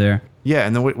thermometer there. Yeah,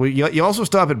 and then you also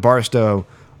stop at Barstow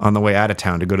on the way out of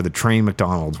town to go to the Train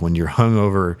McDonald's when you're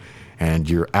hungover and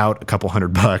you're out a couple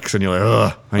 $100 and you're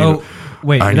like, ugh.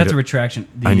 That's a retraction.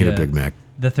 I need a Big Mac.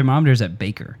 The thermometer's at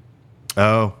Baker.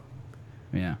 Oh.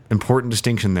 Yeah. Important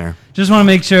distinction there. Just want to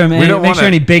make sure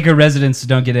any Baker residents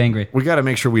don't get angry. We got to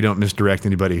make sure we don't misdirect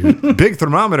anybody who big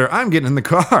thermometer, I'm getting in the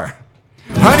car.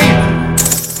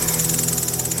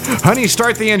 Honey,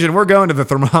 start the engine. We're going to the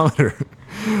thermometer.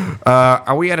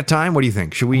 Are we out of time? What do you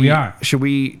think? Should we? We are. Should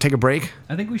we take a break?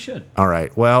 I think we should. All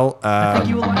right. Well, I think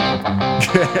you will like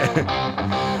it.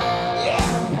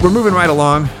 we're moving right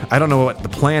along. I don't know what the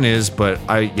plan is, but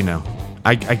I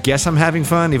guess I'm having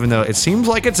fun, even though it seems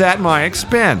like it's at my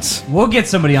expense. We'll get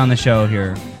somebody on the show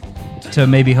here to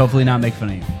maybe hopefully not make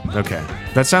fun of you. Okay,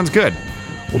 that sounds good.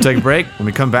 We'll take a break. When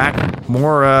we come back,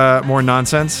 more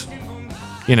nonsense.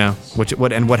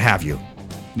 What have you.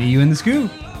 Me, you, and the Scoo.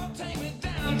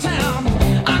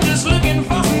 I'm just looking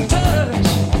for some touch.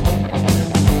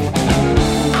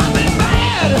 I've been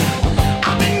bad,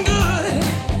 I've been good.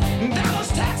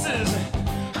 Dallas, Texas,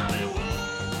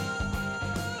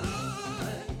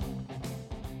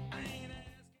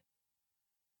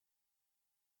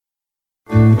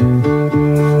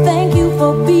 Thank you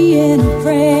for being a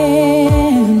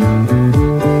friend.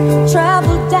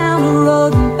 Travel down the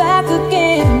road and back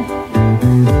again.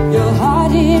 Your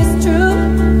heart is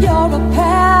true. You're a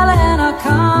pal and a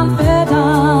confidant.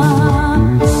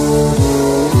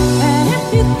 And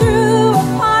if you threw a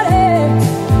party,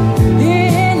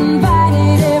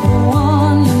 invited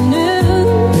everyone you knew,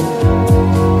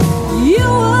 you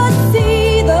would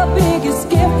see the biggest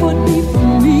gift would be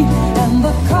from me, and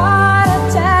the card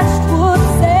attached would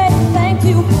say thank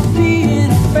you for being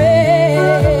a friend.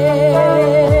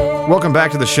 Welcome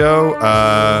back to the show.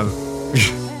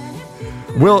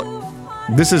 Will,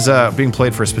 this is being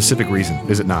played for a specific reason,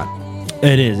 is it not?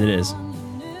 It is.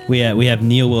 We have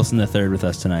Neil Wilson III with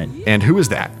us tonight. And who is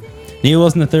that? Neil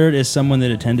Wilson III is someone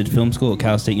that attended film school at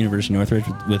Cal State University Northridge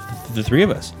with the three of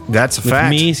us. That's a with fact.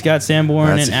 me, Scott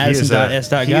Sanborn, and Addison S.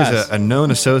 Goss. He is a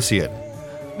known associate.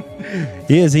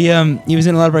 He is. He was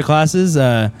in a lot of our classes.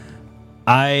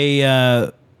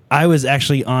 I was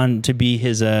actually on to be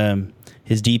his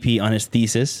DP on his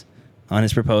thesis, on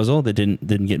his proposal that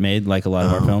didn't get made, like a lot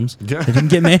of our films. Yeah. They didn't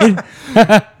get made.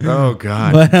 Oh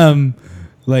God. But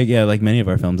like many of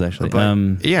our films actually. But,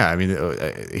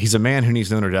 he's a man who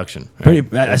needs no introduction. Pretty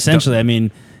essentially. I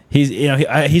mean,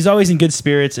 he's always in good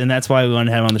spirits, and that's why we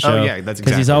wanted to have him on the show. Oh, yeah, that's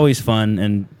because he's exactly. always fun,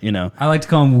 and I like to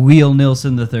call him Wheel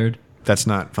Nilsson III. That's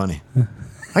not funny.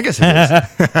 I guess it is.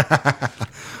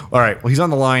 All right. Well, he's on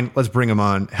the line. Let's bring him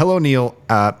on. Hello, Neil.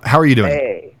 How are you doing?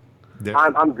 Hey,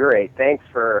 I'm great. Thanks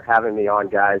for having me on,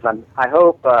 guys. I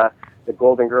hope the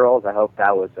Golden Girls, I hope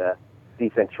that was a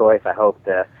decent choice. I hope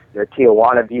their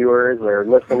Tijuana viewers or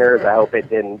listeners, I hope it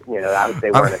didn't, I hope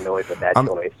they weren't annoyed with that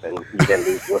choice and you didn't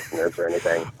lose listeners or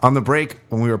anything. On the break,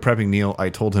 when we were prepping Neil, I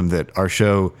told him that our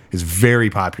show is very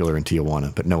popular in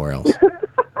Tijuana, but nowhere else.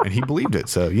 And he believed it.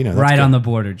 So, that's right good. on the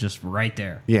border, just right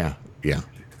there. Yeah.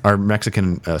 Our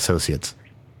Mexican associates.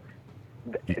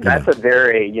 That's a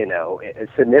very,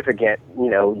 significant,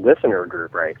 listener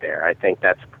group right there. I think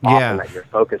that's awesome that you're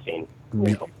focusing,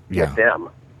 with them.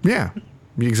 Yeah,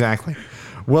 exactly.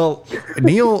 Well,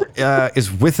 Neil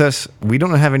is with us. We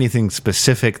don't have anything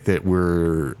specific that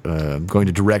we're going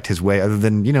to direct his way, other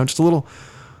than just a little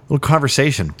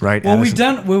conversation, right? Well,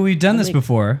 Addison? we've done this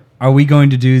before. Are we going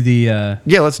to do the?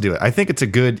 Yeah, let's do it. I think it's a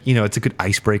good, it's a good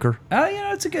icebreaker.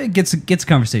 It's a good gets a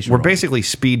conversation. We're rolling. basically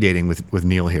speed dating with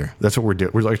Neil here. That's what we're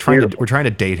doing. We're trying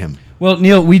to date him. Well,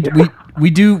 Neil, we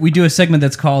do a segment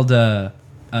that's called. Is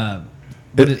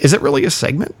it really a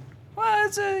segment? Well,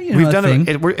 it's a We've a done thing.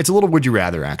 it's a little would you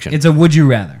rather action. It's a would you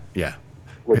rather. Yeah.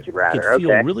 Would you rather? Could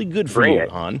feel Okay. really good for Bring you, it.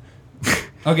 hon.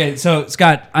 Okay, so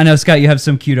Scott, I know Scott, you have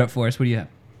some queued up for us. What do you have?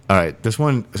 All right, this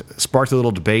one sparked a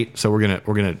little debate, so we're gonna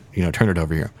turn it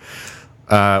over here.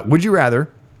 Would you rather?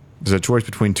 There's a choice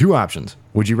between two options.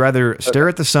 Would you rather stare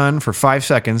at the sun for 5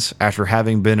 seconds after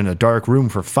having been in a dark room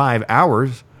for 5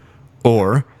 hours,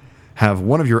 or have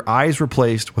one of your eyes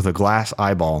replaced with a glass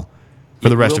eyeball for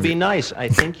the rest of your nice. I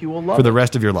think you will love for the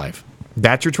rest of your life?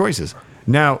 That's your choices.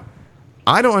 Now,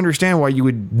 I don't understand why you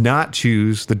would not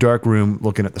choose the dark room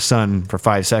looking at the sun for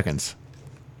 5 seconds.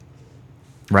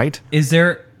 Right?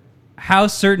 How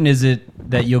certain is it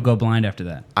that you'll go blind after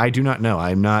that? I do not know.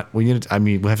 I'm not. We'll have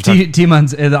to talk.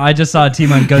 T-Mon's. I just saw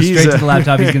T-Mon go straight to the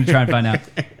laptop. He's going to try and find out.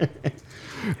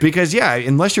 Because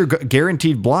unless you're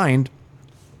guaranteed blind,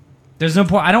 there's no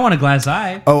point. I don't want a glass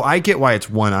eye. Oh, I get why it's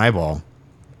one eyeball.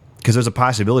 Because there's a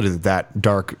possibility that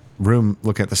dark room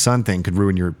looking at the sun thing could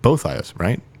ruin your both eyes,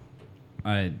 right?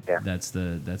 That's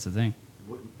the thing.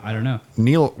 I don't know.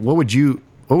 Neil, what would you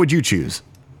choose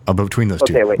between those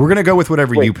two? Wait. We're gonna go with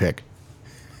whatever you pick.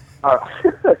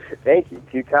 Thank you.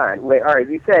 Too kind. Wait, all right.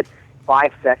 You said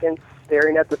 5 seconds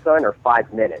staring at the sun or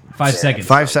 5 minutes? 5 seconds.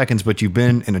 5 seconds, but you've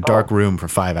been in a dark room for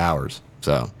 5 hours.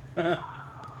 So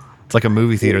it's like a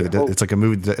movie theater. It's like a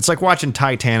movie. It's like watching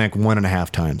Titanic 1.5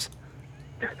 times.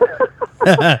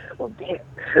 Well, damn.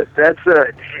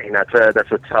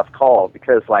 That's a tough call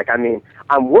because, like, I mean,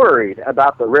 I'm worried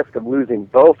about the risk of losing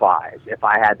both eyes if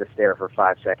I had to stare for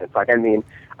 5 seconds. Like, I mean,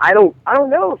 I don't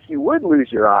know if you would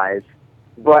lose your eyes,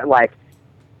 but like,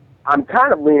 I'm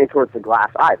kind of leaning towards the glass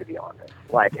eye, to be honest.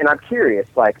 Like, and I'm curious,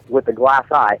 like, with the glass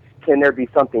eye, can there be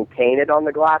something painted on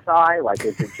the glass eye? Like,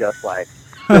 is it just like,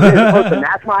 is it supposed to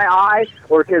match my eye,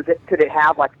 or could it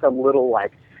have like some little,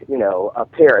 like, you know, a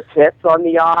pair of tits on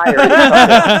the eye, or something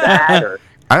like that? Or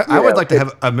I would like to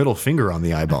have a middle finger on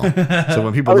the eyeball, so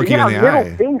when people look you in the middle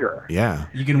eye, finger. yeah,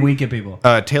 You can wink at people.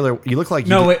 Taylor, you look like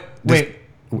No, you wait.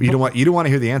 You don't want to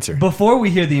hear the answer. Before we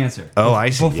hear the answer. Oh, I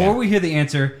see, Before yeah. we hear the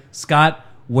answer, Scott,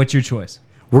 what's your choice?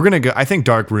 We're gonna go. I think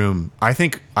dark room. I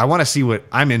want to see what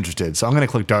I'm interested. So I'm gonna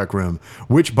click dark room.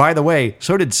 Which, by the way,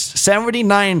 so did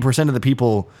 79% of the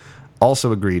people.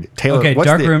 Also agreed. Taylor, Okay, what's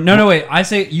dark the- room. No, wait.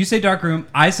 You say dark room.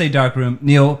 I say dark room.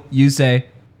 Neil, you say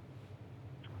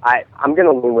I'm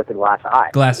gonna lean with the glass eye.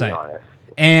 glass to be eye. honest.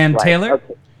 And Like, Taylor?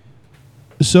 okay.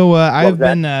 So was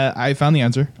that? I found the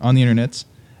answer on the internets.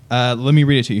 Let me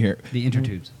read it to you here. The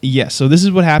intertubes. Yes, so this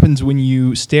is what happens when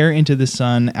you stare into the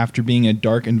sun after being in a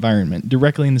dark environment,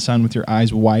 directly in the sun with your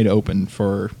eyes wide open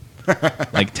for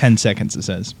like 10 seconds, it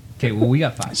says. Okay, well, we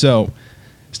got 5. So,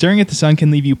 staring at the sun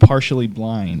can leave you partially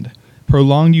blind.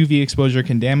 Prolonged UV exposure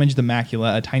can damage the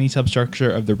macula, a tiny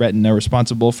substructure of the retina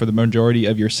responsible for the majority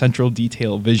of your central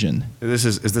detail vision.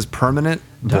 Is this permanent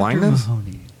blindness?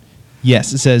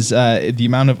 Yes, it says the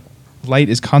amount of light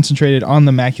is concentrated on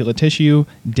the macula tissue.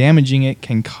 Damaging it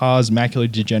can cause macular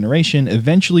degeneration,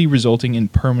 eventually resulting in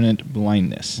permanent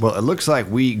blindness. Well, it looks like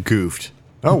we goofed.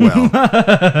 Oh well.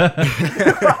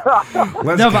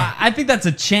 No, but I think that's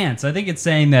a chance. I think it's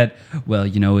saying that, well,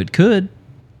 you know, it could.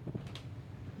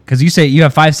 Because you say you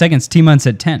have 5 seconds. T-Mun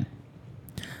said 10.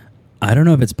 I don't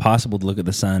know if it's possible to look at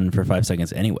the sun for 5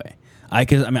 seconds anyway.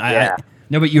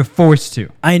 No, but you're forced to.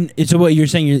 So what you're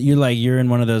saying? You're in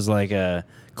one of those like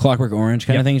Clockwork Orange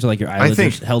kind of things, or like your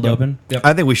eyelids are held open.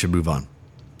 I think we should move on.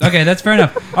 Okay, that's fair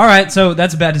enough. All right, so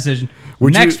that's a bad decision.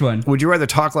 Next one. Would you rather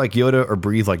talk like Yoda or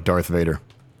breathe like Darth Vader?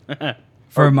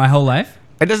 For my whole life?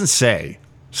 It doesn't say.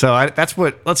 So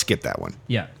let's skip that one.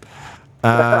 Yeah.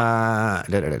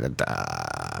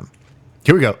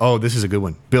 Here we go. Oh, this is a good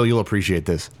one. Bill, you'll appreciate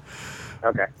this.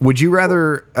 Okay. Would you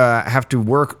rather have to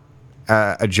work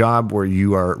a job where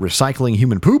you are recycling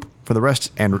human poop for the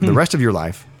rest of your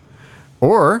life,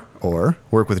 or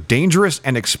work with dangerous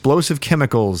and explosive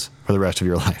chemicals for the rest of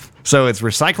your life? So it's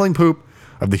recycling poop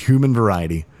of the human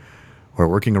variety, or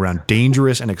working around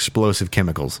dangerous and explosive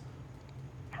chemicals.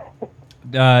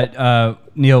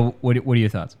 Neil, what are your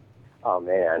thoughts? Oh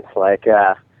man, like,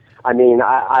 I mean,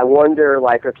 I wonder,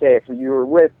 like, okay, if you were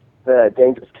with the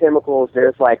dangerous chemicals,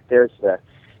 there's the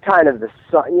kind of the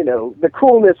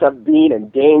coolness of being in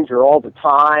danger all the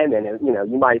time, and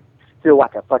you might feel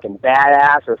like a fucking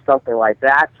badass or something like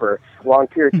that for long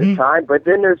periods of time. But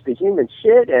then there's the human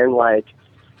shit, and like,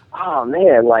 oh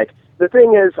man, like the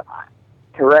thing is,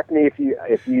 correct me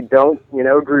if you don't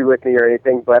agree with me or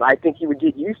anything, but I think you would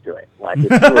get used to it. Like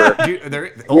if you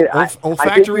were,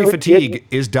 olfactory fatigue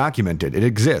is documented. It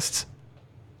exists.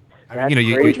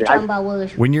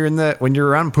 When you're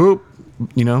around poop,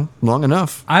 long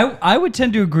enough. I would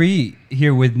tend to agree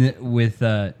here with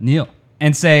Neil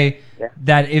and say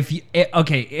that if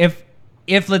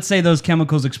let's say those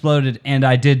chemicals exploded and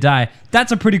I did die,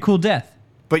 that's a pretty cool death.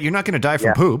 But you're not going to die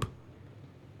from poop.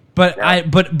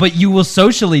 But you will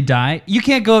socially die. You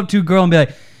can't go up to a girl and be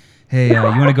like, "Hey, you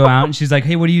want to go out?" And she's like,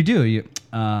 "Hey, what do you do?"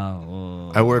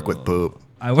 I work with poop.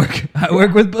 I work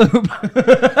with poop.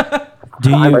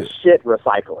 I'm a shit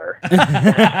recycler.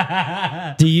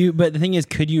 But the thing is,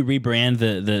 could you rebrand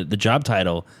the job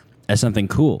title as something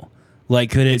cool? Like,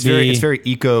 could it be? It's very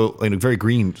eco, like very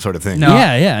green sort of thing. No.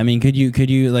 Yeah. I mean, could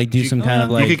you like do some kind of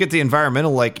like? You could get the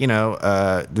environmental, the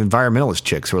environmentalist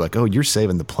chicks who are like, "Oh, you're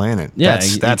saving the planet." Yeah,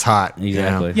 that's hot.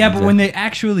 Exactly. Yeah, but when they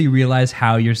actually realize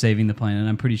how you're saving the planet,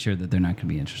 I'm pretty sure that they're not going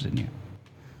to be interested in you.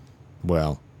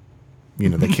 Well,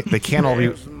 they can't all be.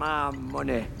 Where's my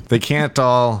money? They can't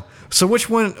all. So which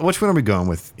one are we going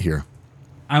with here?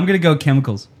 I'm gonna go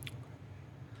chemicals.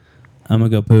 I'm gonna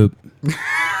go poop.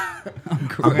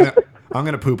 I'm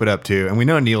gonna poop it up too, and we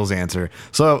know Neil's answer.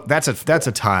 So that's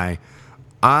a tie.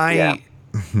 I'll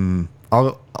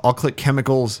click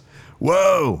chemicals.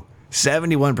 Whoa,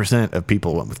 71% of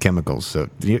people went with chemicals. So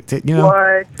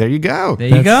What? there you go. There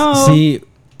you go. See,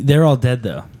 they're all dead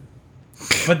though.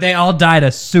 But they all died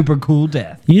a super cool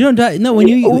death. You don't die. No, when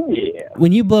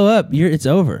you blow up, it's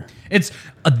over. It's.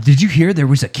 Did you hear there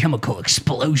was a chemical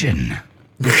explosion?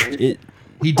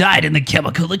 He died in the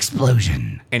chemical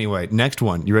explosion. Anyway, next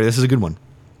one. You ready? This is a good one.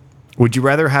 Would you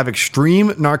rather have extreme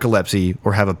narcolepsy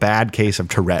or have a bad case of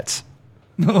Tourette's?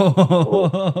 Now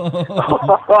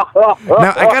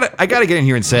I gotta get in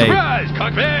here and say,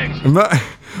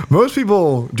 most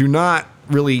people do not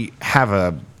really have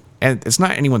and it's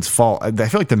not anyone's fault. I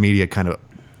feel like the media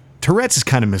Tourette's is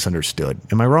kind of misunderstood.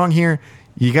 Am I wrong here?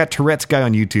 You got Tourette's guy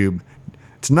on YouTube.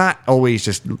 It's not always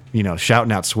just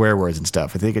shouting out swear words and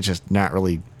stuff. I think it's just not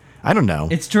really. I don't know.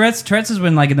 It's Tourette's. Tourette's is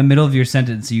when, like, in the middle of your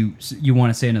sentence, you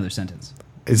want to say another sentence.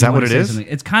 Is that what it is?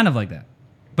 It's kind of like that.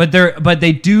 But there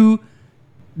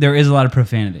is a lot of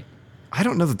profanity. I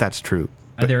don't know that that's true.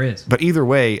 There is. But either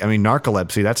way, I mean,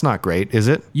 narcolepsy, that's not great, is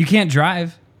it? You can't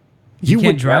drive. You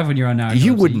can't drive when you're on narcolepsy.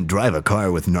 You wouldn't drive a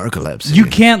car with narcolepsy. You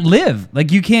can't live.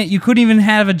 Like, you couldn't even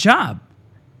have a job.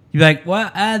 You'd be like,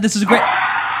 well, this is great.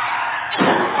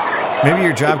 Maybe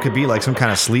your job could be like some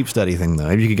kind of sleep study thing, though.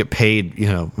 Maybe you could get paid,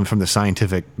 from the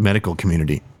scientific medical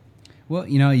community. Well,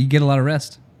 you get a lot of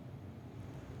rest.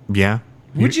 Yeah.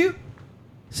 Would you?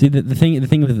 See, the thing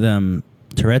with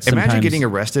Tourette's. Imagine getting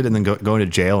arrested and then going to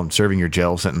jail and serving your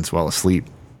jail sentence while asleep.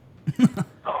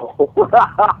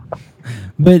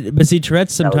 But see,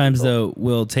 Tourette's sometimes though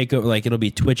will take over. Like, it'll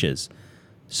be twitches,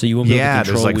 so you won't be able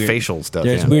to control. There's like facial stuff.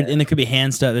 There's weird, and there could be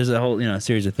hand stuff. There's a whole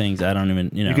series of things. I don't even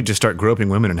You could just start groping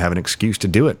women and have an excuse to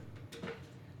do it.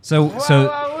 So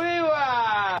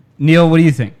Neil, what do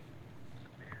you think?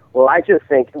 Well, I just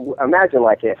think, imagine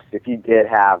like if you did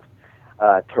have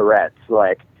Tourette's,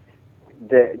 like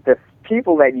the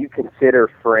people that you consider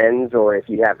friends, or if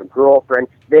you have a girlfriend,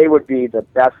 they would be the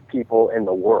best people in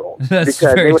the world. That's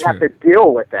because very they would true. have to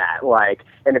deal with that. Like,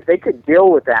 and if they could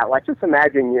deal with that, like, just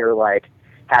imagine you're like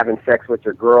having sex with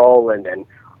your girl, and then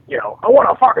I want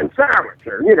a fucking sandwich,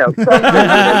 or something.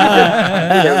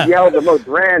 And you just, yell the most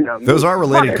random. Those are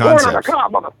related "Fucking corn on concepts. the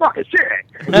cob, motherfucking shit.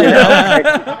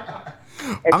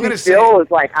 And I'm she gonna still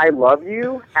is like, I love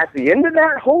you. At the end of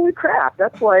that, holy crap,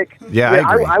 that's like, Yeah, I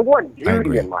agree. I want I beauty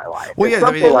agree. in my life. Well, And yeah, I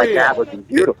something mean, like that would be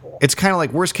beautiful. It's kind of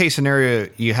like worst case scenario.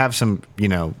 You have some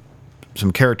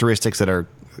characteristics that are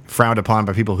frowned upon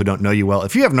by people who don't know you well.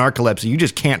 If you have narcolepsy, you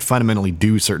just can't fundamentally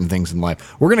do certain things in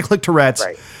life. We're going to click Tourette's.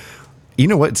 Right. You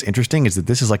know what's interesting is that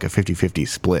this is like a 50-50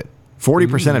 split.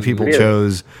 40% of people Really?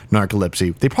 chose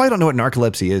narcolepsy. They probably don't know what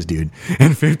narcolepsy is, dude.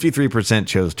 And 53%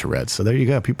 chose Tourette's. So there you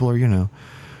go. People are,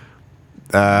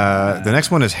 the next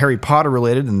one is Harry Potter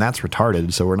related, and that's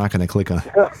retarded, so we're not going to click on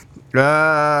it.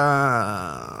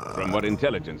 From what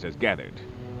intelligence has gathered,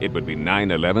 it would be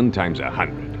 9/11 times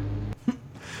 100.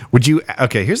 Would you?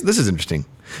 Okay, this is interesting.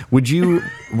 Would you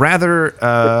rather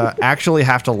actually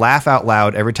have to laugh out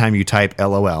loud every time you type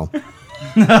LOL,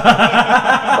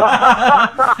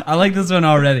 I like this one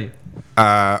already.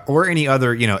 or any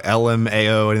other,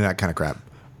 LMAO and that kind of crap,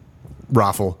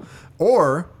 raffle,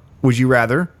 or would you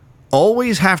rather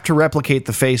always have to replicate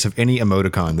the face of any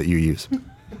emoticon that you use?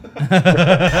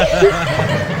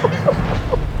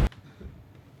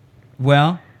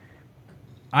 Well,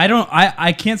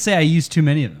 I can't say I use too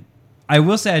many of them. I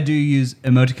will say I do use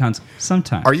emoticons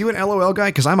sometimes. Are you an LOL guy?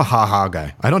 Because I'm a haha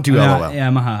guy. I don't do LOL. Yeah,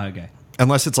 I'm a haha guy.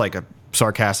 Unless it's like a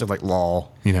sarcastic, like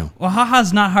lol, Well,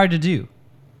 haha's not hard to do.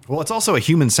 Well, it's also a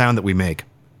human sound that we make.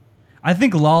 I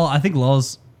think lol's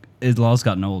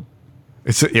gotten old.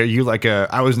 Are you like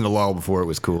I was in the lol before it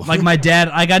was cool. Like my dad,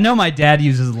 I know my dad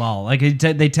uses lol. Like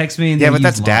they text me and yeah, they but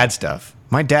that's use lol. dad stuff.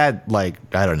 My dad,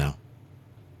 I don't know.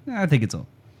 I think it's old.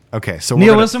 Okay, so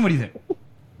Neil Wilson, what do you think?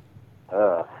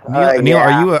 Neil,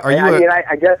 are you?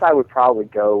 I guess I would probably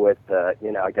go with the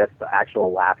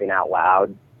actual laughing out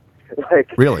loud.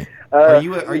 Like, Really? Are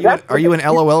you an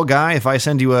LOL guy? If I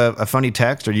send you a funny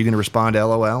text, are you going to respond to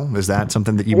LOL? Is that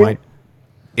something that you might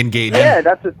engage in? Yeah,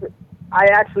 I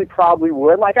actually probably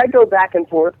would. Like, I go back and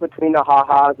forth between the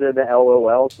ha-has and the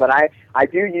LOLs, but I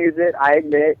do use it, I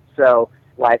admit. So,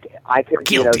 like, I could,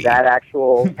 that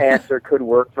actual answer could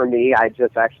work for me. I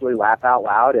just actually laugh out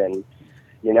loud, and,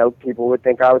 people would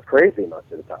think I was crazy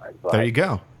most of the time. But There you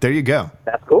go.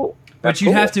 that's cool. But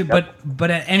you'd have to.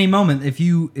 But at any moment, if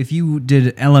you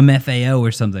did LMFAO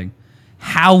or something,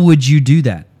 how would you do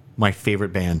that? My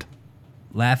favorite band.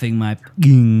 Laughing my.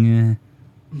 Beep.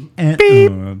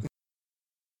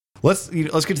 Let's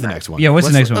get to the next one. Yeah, what's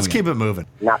the next one? Let's keep it moving.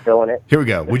 Not feeling it. Here we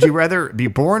go. Would you rather be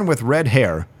born with red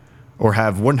hair or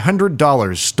have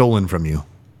 $100 stolen from you?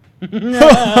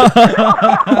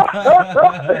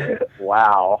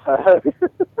 Wow.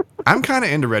 I'm kind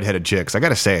of into redheaded chicks. I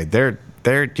gotta say, they're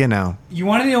You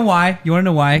want to know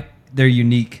why? They're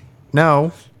unique.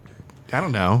 No, I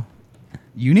don't know.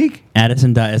 Unique.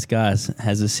 Addison.Esgas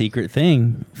has a secret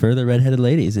thing for the redheaded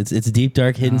ladies. It's deep,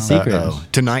 dark, hidden secret.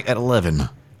 Tonight at 11.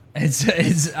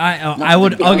 I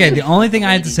would. Okay, the only thing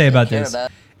I have to say about this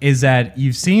is that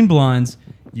you've seen blondes,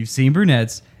 you've seen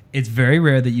brunettes. It's very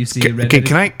rare that you see a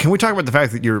redheaded. Can we talk about the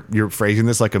fact that you're phrasing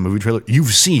this like a movie trailer?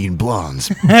 You've seen blondes.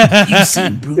 You've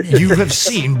seen brunettes. You have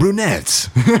seen brunettes.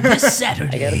 This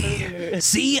Saturday,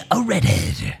 see a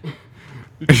redhead.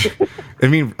 I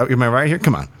mean, am I right here?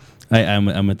 Come on.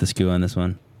 I'm with the SKU on this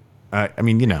one. I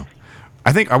mean, you know,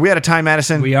 I think, are we out of time,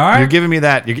 Madison? We are? You're giving me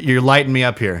that. You're lighting me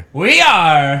up here. We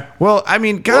are. Well, I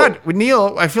mean, God,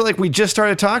 Neil, I feel like we just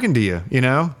started talking to you, you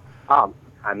know? I'm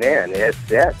in. It's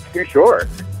too short.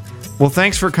 Well,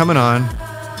 thanks for coming on.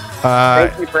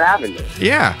 Thank you for having me.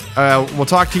 Yeah, we'll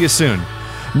talk to you soon.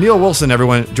 Neil Wilson,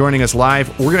 everyone, joining us live.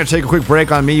 We're going to take a quick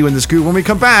break on Me, You, and the Scoop. When we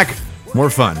come back,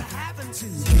 more fun. The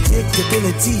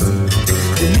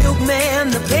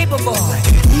milkman, the paper boy,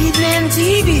 evening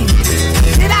TV.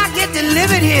 Did I get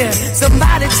delivered here?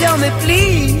 Somebody tell me,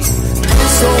 please.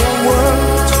 This whole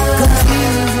world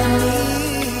confusing me.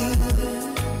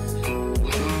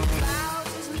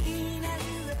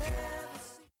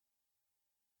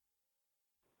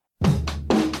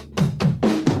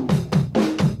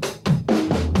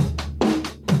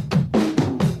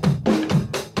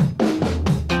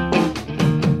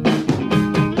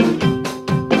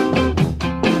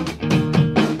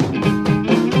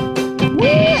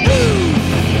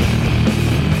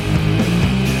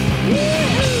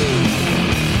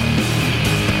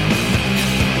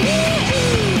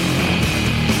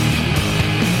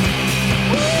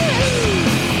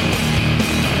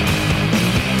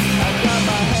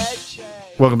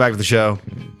 Welcome back to the show.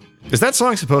 Is that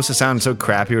song supposed to sound so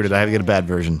crappy, or did I have to get a bad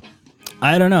version?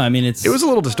 I don't know. I mean, it was a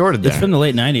little distorted there. It's from the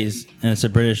late 90s, and it's a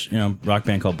British, rock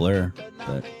band called Blur.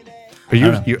 But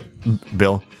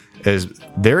Bill, is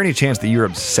there any chance that you're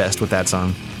obsessed with that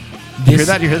song? You hear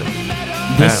that? You hear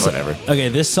that? Whatever. Okay,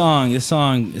 this song,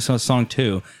 song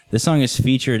 2. This song is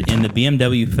featured in the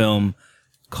BMW film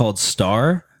called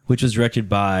Star, which was directed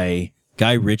by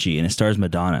Guy Ritchie, and it stars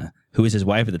Madonna, who was his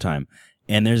wife at the time.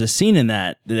 And there's a scene in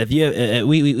that if you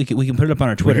we can put it up on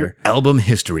our Twitter. Album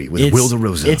history with Will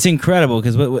DeRosa. It's incredible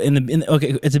because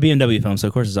it's a BMW film, so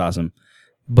of course it's awesome.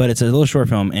 But it's a little short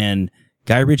film, and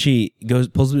Guy Ritchie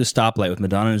pulls up to the stoplight with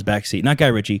Madonna in his backseat. Not Guy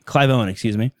Ritchie, Clive Owen,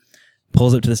 excuse me.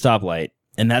 Pulls up to the stoplight,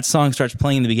 and that song starts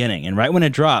playing in the beginning. And right when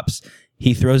it drops,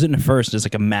 he throws it into first, just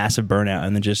like a massive burnout,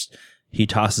 and then he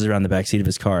tosses around the backseat of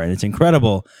his car, and it's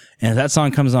incredible. And if that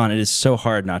song comes on, it is so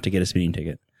hard not to get a speeding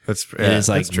ticket. It's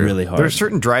like really hard. There are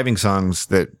certain driving songs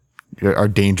that are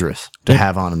dangerous to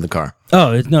have on in the car.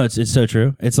 Oh, it's so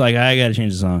true. It's like, I got to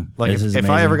change the song. Like if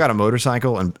I ever got a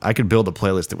motorcycle, and I could build a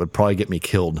playlist that would probably get me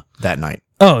killed that night.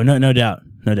 Oh, no doubt.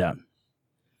 No doubt.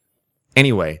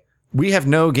 Anyway, we have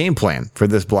no game plan for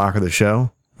this block of the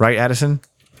show, right, Addison?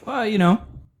 Well,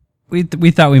 we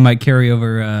thought we might carry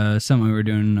over something we were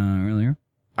doing earlier.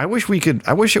 I wish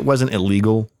it wasn't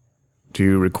illegal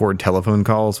to record telephone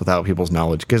calls without people's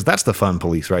knowledge, because that's the fun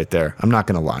police right there. I'm not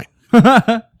going to lie.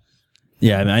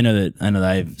 Yeah, I mean, I know that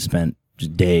I've spent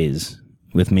days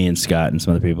with me and Scott and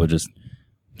some other people just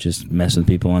messing with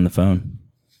people on the phone.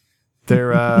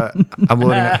 They're I'm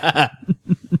loading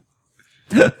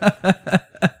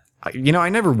I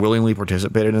never willingly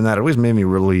participated in that. It always made me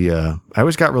really I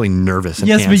always got really nervous and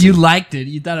yes, antsy. but you liked it.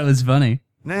 You thought it was funny.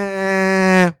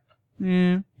 Nah.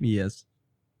 Yes.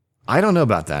 I don't know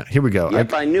about that. Here we go.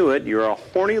 Yep, I knew it. You're a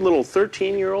horny little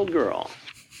 13-year-old girl.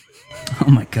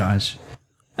 Oh my gosh.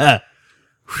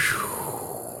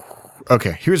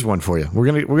 Okay, here's one for you. We're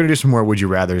gonna do some more Would You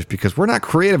Rathers because we're not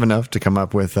creative enough to come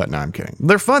up with. No, I'm kidding.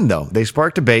 They're fun though. They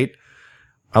spark debate.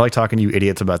 I like talking to you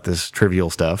idiots about this trivial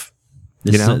stuff.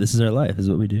 This is our life. This is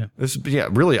what we do.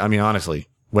 Really. I mean, honestly,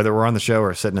 whether we're on the show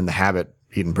or sitting in the habit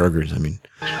eating burgers. I mean,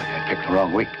 I picked the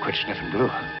wrong week to quit sniffing glue.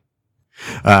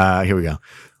 Here we go.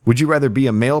 Would you rather be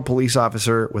a male police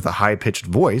officer with a high-pitched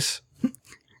voice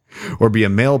or be a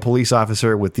male police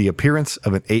officer with the appearance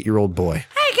of an 8-year-old boy?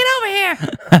 Hey, get over here!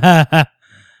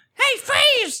 Hey,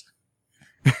 freeze!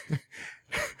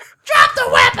 Drop the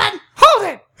weapon! Hold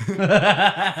it!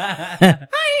 I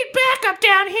need backup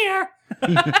down here!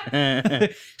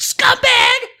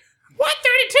 Scumbag!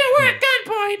 132, we're at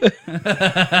gunpoint!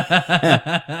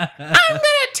 I'm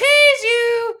gonna tase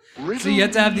you! So you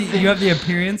have to have the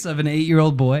appearance of an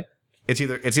 8-year-old boy? It's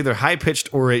either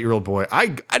high-pitched or 8-year-old boy.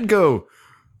 I'd go...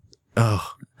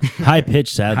 Oh.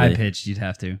 High-pitched, sadly. High-pitched, you'd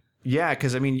have to. Yeah,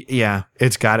 because, I mean, yeah,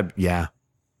 it's got to... Yeah.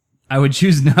 I would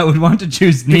want to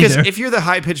choose neither. Because if you're the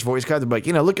high-pitched voice guy, they're like,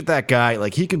 look at that guy.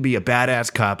 Like, he can be a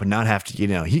badass cop and not have to,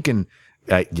 he can...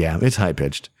 yeah, it's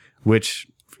high-pitched. Which,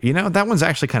 that one's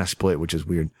actually kind of split, which is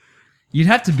weird. You'd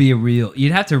have to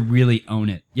really own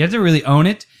it. You have to really own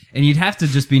it, and you'd have to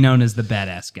just be known as the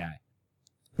badass guy.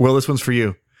 Well, this one's for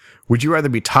you. Would you rather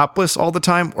be topless all the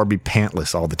time or be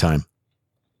pantless all the time?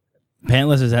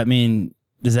 Pantless, does that mean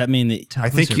that I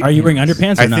think are you wearing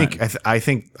underpants or not? I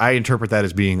think I interpret that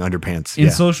as being underpants. In yeah.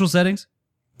 social settings?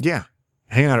 Yeah.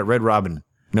 Hang out at Red Robin,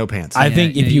 no pants. I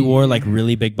think if you wore like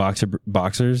really big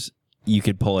boxers, you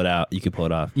could pull it out. You could pull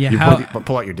it off. Yeah. You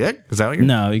pull out your dick? Is that what you're...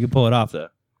 No, you could pull it off though.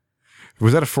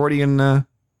 Was that a 40 and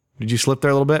did you slip there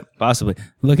a little bit? Possibly.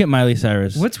 Look at Miley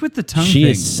Cyrus. What's with the tongue She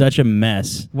thing? is such a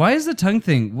mess. Why is the tongue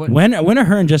thing? What? When are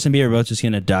her and Justin Bieber both just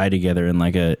gonna die together in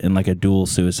like a dual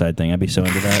suicide thing? I'd be so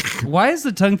into that. Why is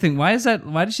the tongue thing? Why is that?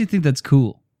 Why does she think that's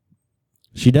cool?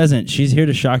 She doesn't. She's here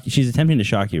to shock you. She's attempting to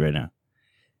shock you right now.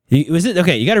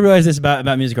 Okay, you got to realize this about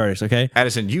music artists, okay?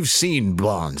 Addison, you've seen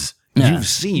blondes. Yeah. You've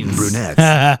seen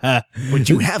brunettes. What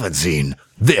you haven't seen,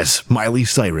 this Miley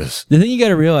Cyrus. The thing you got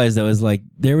to realize though is like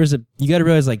you got to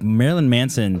realize like Marilyn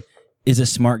Manson is a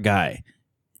smart guy.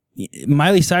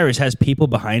 Miley Cyrus has people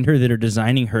behind her that are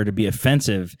designing her to be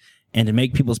offensive and to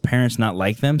make people's parents not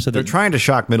like them. So they're trying to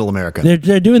shock middle America.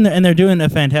 They're doing a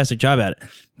fantastic job at it.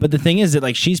 But the thing is that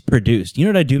like she's produced. You know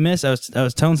what I do miss? I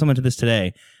was telling someone to this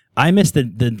today. I miss the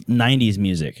 90s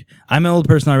music. I'm an old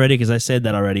person already because I said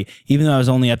that already, even though I was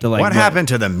only up to like... What happened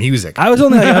to the music? I was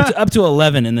only like up to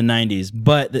 11 in the 90s.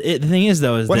 But the thing is,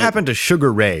 though, is what happened to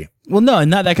Sugar Ray? Well, no,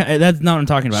 not that kind. That's not what I'm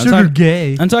talking about.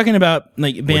 Gay. I'm talking about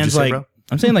like bands say, like... bro?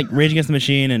 I'm saying like Rage Against the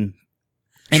Machine and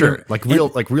sure, like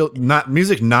real, not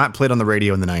music not played on the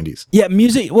radio in the 90s. Yeah,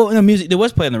 music. Well, no, music that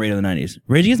was played on the radio in the 90s.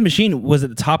 Rage Against the Machine was at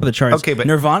the top of the charts. Okay, but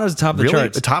Nirvana was at the top of the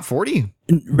charts. The top 40?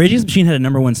 Rage Against the Machine had a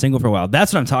 #1 single for a while.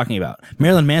 That's what I'm talking about.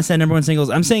 Marilyn Manson had #1 singles.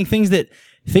 I'm saying things that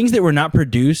were not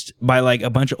produced by like a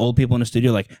bunch of old people in a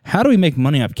studio. Like, how do we make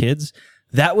money off kids?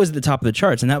 That was at the top of the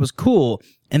charts, and that was cool.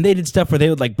 And they did stuff where they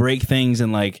would like break things,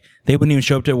 and like they wouldn't even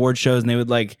show up to award shows, and they would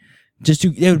like.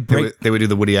 They would do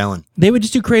the Woody Allen. They would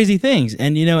just do crazy things,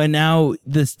 and and now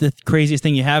the craziest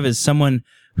thing you have is someone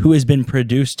who has been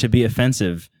produced to be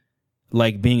offensive,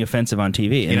 like being offensive on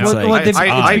TV. And it's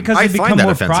because they become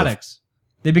more products.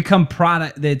 They become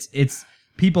product. It's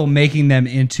people making them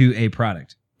into a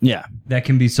product. Yeah, that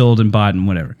can be sold and bought and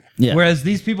whatever. Yeah. Whereas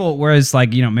these people,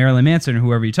 like Marilyn Manson or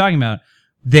whoever you're talking about,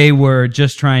 they were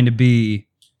just trying to be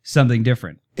something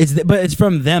different. But it's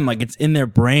from them, like it's in their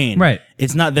brain, right?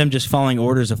 It's not them just following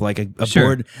orders of like a Sure.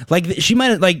 board. Like she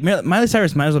might Miley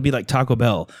Cyrus might as well be like Taco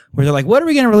Bell, where they're like, "What are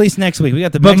we going to release next week? We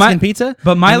got the Mexican pizza."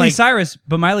 But Miley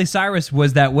Cyrus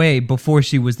was that way before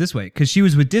she was this way because she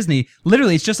was with Disney.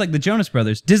 Literally, it's just like the Jonas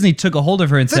Brothers. Disney took a hold of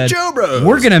her and said, Joe Bros.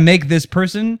 "We're going to make this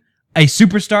person a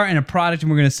superstar and a product, and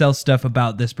we're going to sell stuff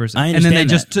about this person." I and then they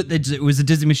understand just it was a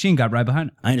Disney machine got right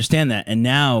behind her. I understand that, and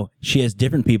now she has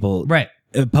different people, right?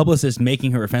 Publicists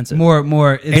making her offensive.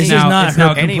 More. This is not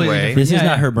her anyway. This is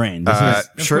not her brain. This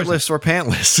is shirtless or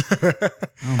pantless.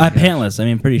 Pantless. I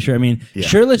mean, pretty sure. I mean,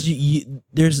 shirtless.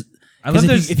 There's.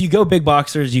 If you go big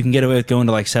boxers, you can get away with going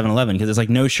to like 7-Eleven because it's like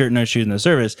no shirt, no shoes, no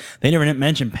service. They never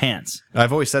mention pants.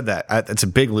 I've always said that. It's a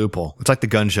big loophole. It's like the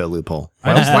gun show loophole.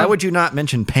 Why would you not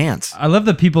mention pants? I love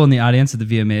the people in the audience at the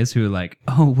VMAs who are like,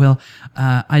 "Oh well,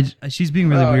 she's being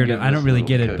really weird. I don't really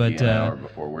get it, but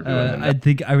I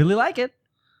think I really like it."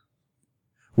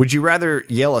 Would you rather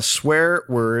yell a swear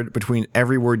word between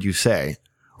every word you say,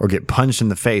 or get punched in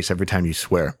the face every time you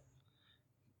swear?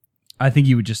 I think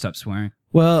you would just stop swearing.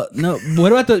 Well, no.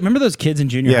 What about remember those kids in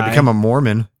junior high? Yeah, become a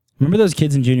Mormon. Remember those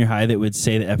kids in junior high that would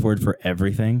say the F word for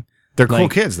everything? They're cool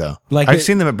kids, though. I've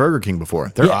seen them at Burger King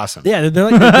before. They're awesome. Yeah, they're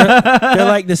like they're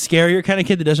like the scarier kind of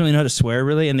kid that doesn't really know how to swear,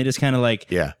 really, and they just kind of like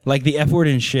the F word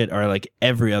and shit are like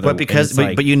every other.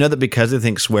 But you know that because they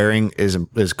think swearing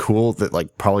is cool, that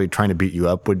like probably trying to beat you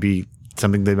up would be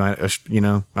something they might,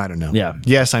 I don't know. Yeah.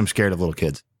 Yes, I'm scared of little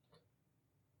kids.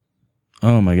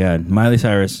 Oh my God, Miley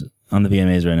Cyrus on the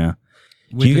VMAs right now.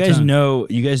 Do you guys know?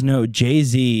 You guys know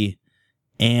Jay-Z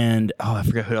and I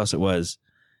forgot who else it was.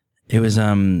 It was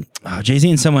Jay-Z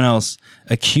and someone else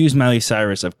accused Miley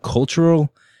Cyrus of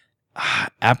cultural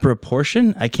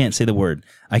appropriation. I can't say the word.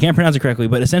 I can't pronounce it correctly,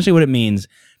 but essentially what it means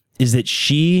is that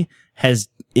she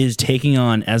is taking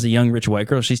on, as a young rich white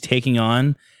girl, she's taking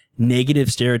on negative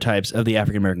stereotypes of the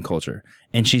African American culture,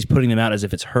 and she's putting them out as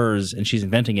if it's hers, and she's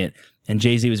inventing it. And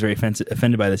Jay-Z was very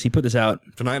offended by this. He put this out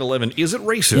for 9/11. Is it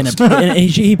racist? And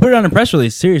he put it on a press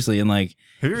release, seriously, and like.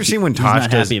 Have you ever seen when Tosh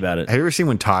does? Happy about it. Have you ever seen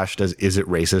when Tosh does "Is it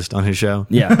racist" on his show?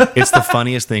 Yeah, it's the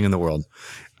funniest thing in the world.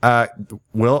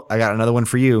 Will, I got another one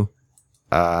for you.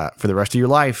 For the rest of your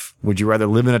life, would you rather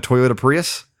live in a Toyota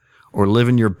Prius or live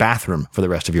in your bathroom for the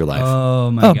rest of your life? Oh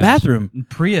my gosh. Bathroom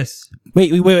Prius.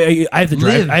 Wait! I have to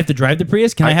drive. I have to drive the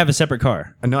Prius. Can I have a separate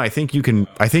car? No, I think you can.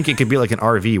 I think it could be like an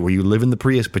RV where you live in the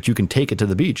Prius, but you can take it to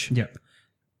the beach. Yeah.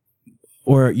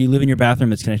 or you live in your bathroom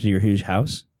that's connected to your huge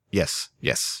house. Yes.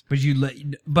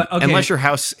 But okay. Unless your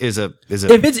house is a if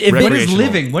what is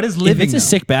living? What is living? If it's a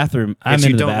sick bathroom, I'm Yes,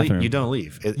 in you the don't bathroom. leave. You don't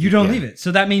leave. You don't leave it.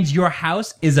 So that means your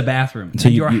house is a bathroom. So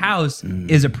and you- your house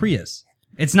is a Prius.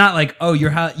 It's not like, oh, your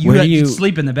house. Where do You you-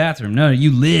 sleep in the bathroom. No,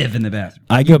 you live in the bathroom.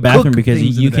 I go bathroom cook because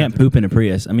things in you the can't poop in a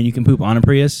Prius. I mean, you can poop on a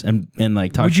Prius and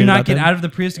like talk. Would shit you not about get them. out of the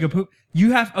Prius to go poop?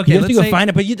 You have okay. You have to let's go say- find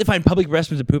it, but you have to find public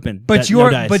restrooms to poop in. But That- your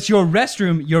no dice.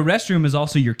 restroom is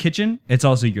also your kitchen. It's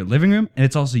also your living room, and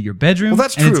it's also your bedroom. Well,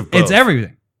 that's and true It's, of both. it's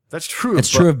everything. That's true. It's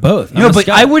true of both. No, I'm a but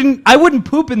Scot. I wouldn't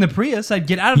poop in the Prius. I'd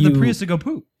get out of the You- Prius to go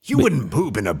poop. You wouldn't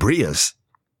poop in a Prius.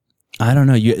 I don't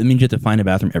know. It means you have to find a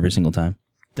bathroom every single time.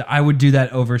 I would do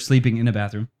that over sleeping in a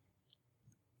bathroom.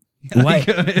 Why?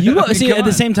 You I mean, see, come at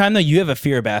the on. same time though, you have a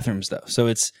fear of bathrooms though. So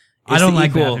it's I don't the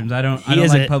like equal- bathrooms. I don't He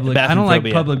has like a public. I bathroom don't like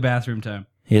phobia. public bathroom time.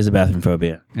 He has a bathroom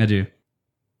phobia. I do.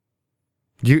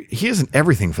 He has an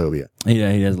everything phobia.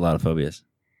 Yeah, he has a lot of phobias.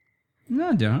 No,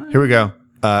 I don't. Here we go.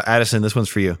 Addison, this one's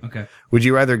for you. Okay. Would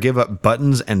you rather give up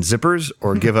buttons and zippers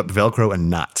or give up Velcro and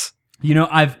knots? You know,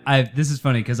 I've. This is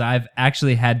funny because I've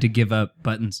actually had to give up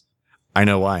buttons. I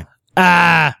know why.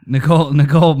 Nicole,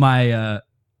 my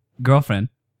girlfriend.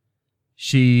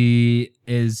 She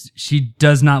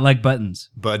does not like buttons.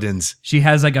 Buttons. She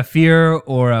has like a fear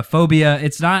or a phobia.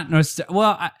 It's not.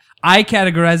 I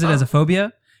categorize it as a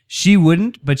phobia. She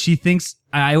wouldn't, but she thinks.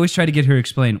 I always try to get her to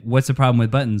explain what's the problem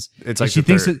with buttons. It's like she that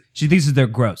thinks they're- she thinks that they're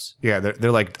gross Yeah, they're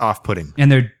like off-putting.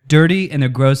 and they're dirty and they're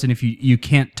gross. And if you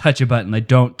can't touch a button, like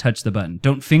don't touch the button.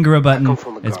 Don't finger a button.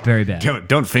 It's very bad.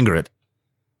 Don't finger it.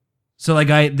 So like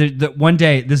the one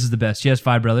day, this is the best. She has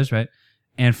 5 brothers, right?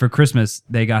 And for Christmas,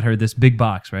 they got her this big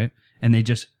box, right? And they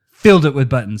just filled it with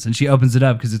buttons. And she opens it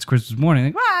up because it's Christmas morning.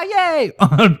 Like, wow, yay!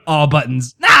 All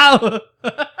buttons. No!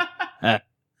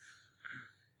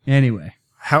 Anyway.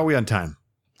 How are we on time?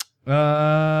 We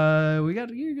got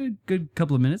a good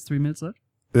couple of minutes, 3 minutes left.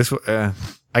 This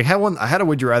I had a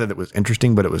would you rather that was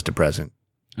interesting, but it was depressing.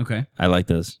 Okay. I like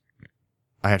those.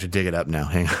 I have to dig it up now.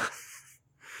 Hang on.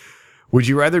 Would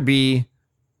you rather be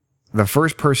the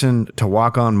first person to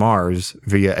walk on Mars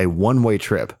via a one-way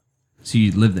trip? So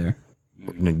you live there.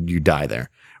 You die there.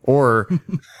 Or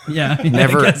Yeah, I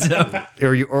never guess so.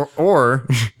 or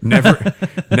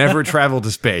never travel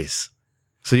to space.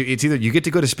 So it's either you get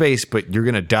to go to space, but you're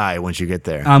gonna die once you get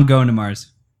there. I'm going to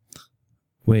Mars.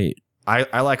 Wait,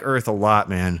 I like Earth a lot,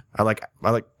 man. I like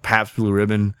Pabst Blue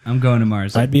Ribbon. I'm going to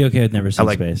Mars. I'd be okay with never seeing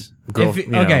like space. Girl,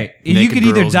 Okay, you naked could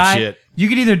either girls and die. shit. You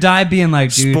could either die being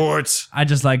like, dude, Sports. I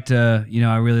just like to,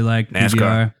 I really like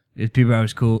NASCAR. PBR. PBR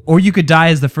was cool. Or you could die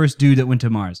as the first dude that went to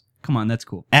Mars. Come on, that's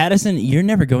cool. Addison, you're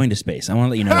never going to space. I want to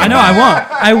let you know. I know,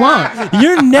 I won't.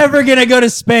 You're never gonna go to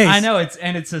space. I know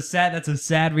that's a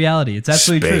sad reality. It's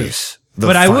absolutely Space, true. the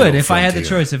But I would final if I had the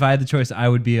frontier. choice. If I had the choice, I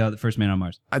would be the first man on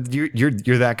Mars. You're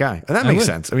that guy, and that I makes would.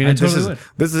 sense. I mean, I this totally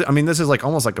would. is like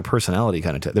almost like a personality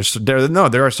kind of test.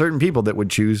 There are certain people that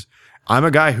would choose. I'm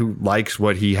a guy who likes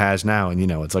what he has now, and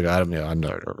it's like I'm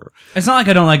not. It's not like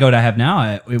I don't like what I have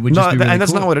now. It would just be really and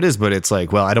that's cool. not what it is. But it's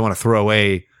like, well, I don't want to throw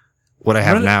away what I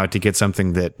have What a- now to get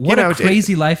something that What a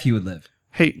crazy life you would live.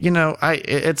 Hey,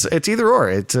 it's either or.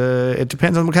 It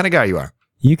depends on what kind of guy you are.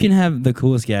 You can have the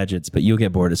coolest gadgets, but you'll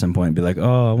get bored at some point and be like,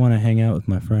 oh, I want to hang out with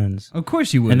my friends. Of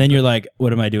course you would. And then you're like,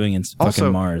 what am I doing in fucking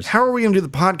Also, Mars? how are we gonna do the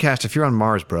podcast if you're on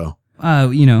Mars, bro?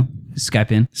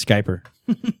 Skype in. Skyper.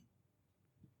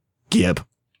 Gib.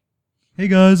 Hey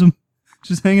guys, I'm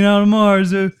just hanging out on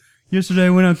Mars. Yesterday I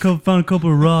went out and found a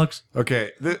couple of rocks.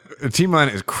 Okay, T-Mon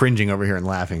is cringing over here and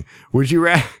laughing. Would you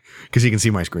rather, because he can see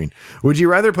my screen, would you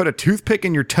rather put a toothpick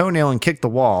in your toenail and kick the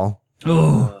wall?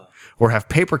 Oh. Or have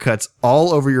paper cuts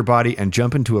all over your body and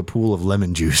jump into a pool of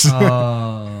lemon juice?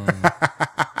 Oh.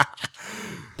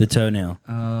 The toenail.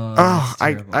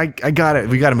 I got it.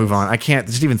 We got to move on. I can't,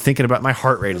 just even thinking about my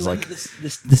heart rate is like.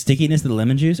 The stickiness of the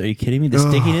lemon juice? Are you kidding me? The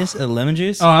stickiness of the lemon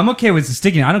juice? Oh, I'm okay with the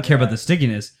stickiness. I don't care about the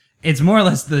stickiness. It's more or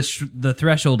less the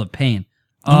threshold of pain.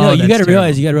 Oh, you got to that's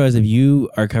realize if you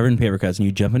are covered in paper cuts and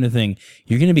you jump into a thing,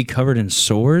 you're going to be covered in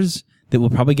sores that will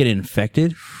probably get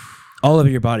infected all over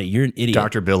your body. You're an idiot.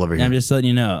 Dr. Bill over here. I'm just letting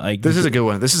you know. Like, This is a good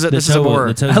one. This is a toe- the more.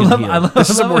 toe's This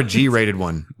is a more G-rated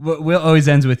one. Will always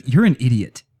ends with "You're an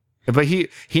idiot." But he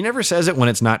never says it when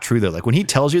it's not true though. Like when he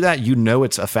tells you that,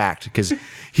 it's a fact because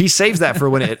he saves that for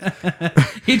when it.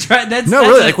 He tried. That's No, that's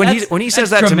really. a- Like when that's- he says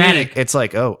that's that dramatic. to me, it's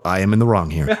like, oh, I am in the wrong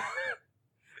here.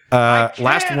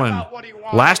 Last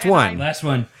one. Last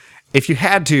one. If you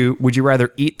had to, would you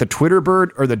rather eat the Twitter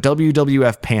bird or the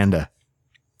WWF panda?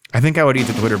 I think I would eat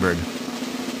the Twitter bird.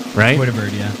 Right? Twitter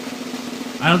bird, yeah.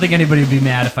 I don't think anybody would be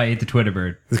mad if I ate the Twitter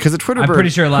bird. Because the Twitter I'm bird. pretty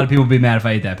sure a lot of people would be mad if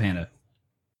I ate that panda.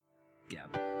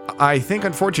 I think,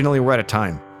 unfortunately, we're out of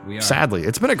time. We are. Sadly.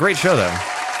 It's been a great show, though.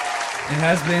 It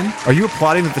has been. Are you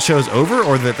applauding that the show's over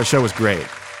or that the show was great?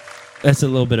 That's a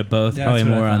little bit of both. That's Probably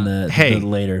what I more on thought. the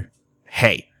later.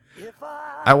 Hey.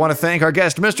 I want to thank our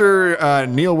guest, Mr.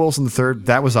 Neil Wilson III.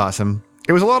 That was awesome.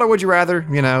 It was a lot of would you rather,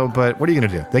 but what are you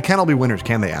going to do? They can't all be winners,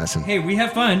 can they, Addison? Hey, we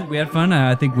had fun. We had fun.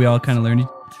 I think we all kind of learned a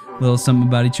little something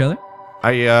about each other.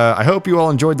 I hope you all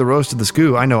enjoyed the roast of the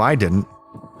Scoo. I know I didn't.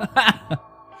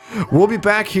 We'll be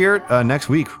back here next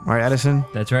week, right, Addison?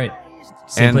 That's right.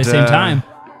 Same place, same time.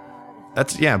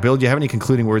 Bill, do you have any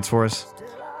concluding words for us?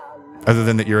 Other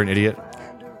than that you're an idiot?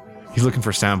 He's looking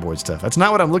for soundboard stuff. That's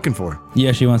not what I'm looking for.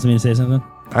 Yeah, she wants me to say something?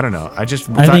 I don't know. I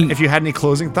thought if you had any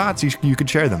closing thoughts, you could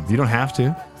share them. You don't have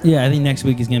to. Yeah, I think next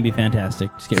week is going to be fantastic.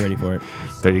 Just get ready for it.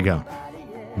 There you go.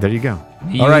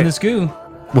 You All right. and the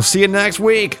Scoo. We'll see you next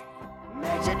week.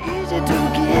 Magic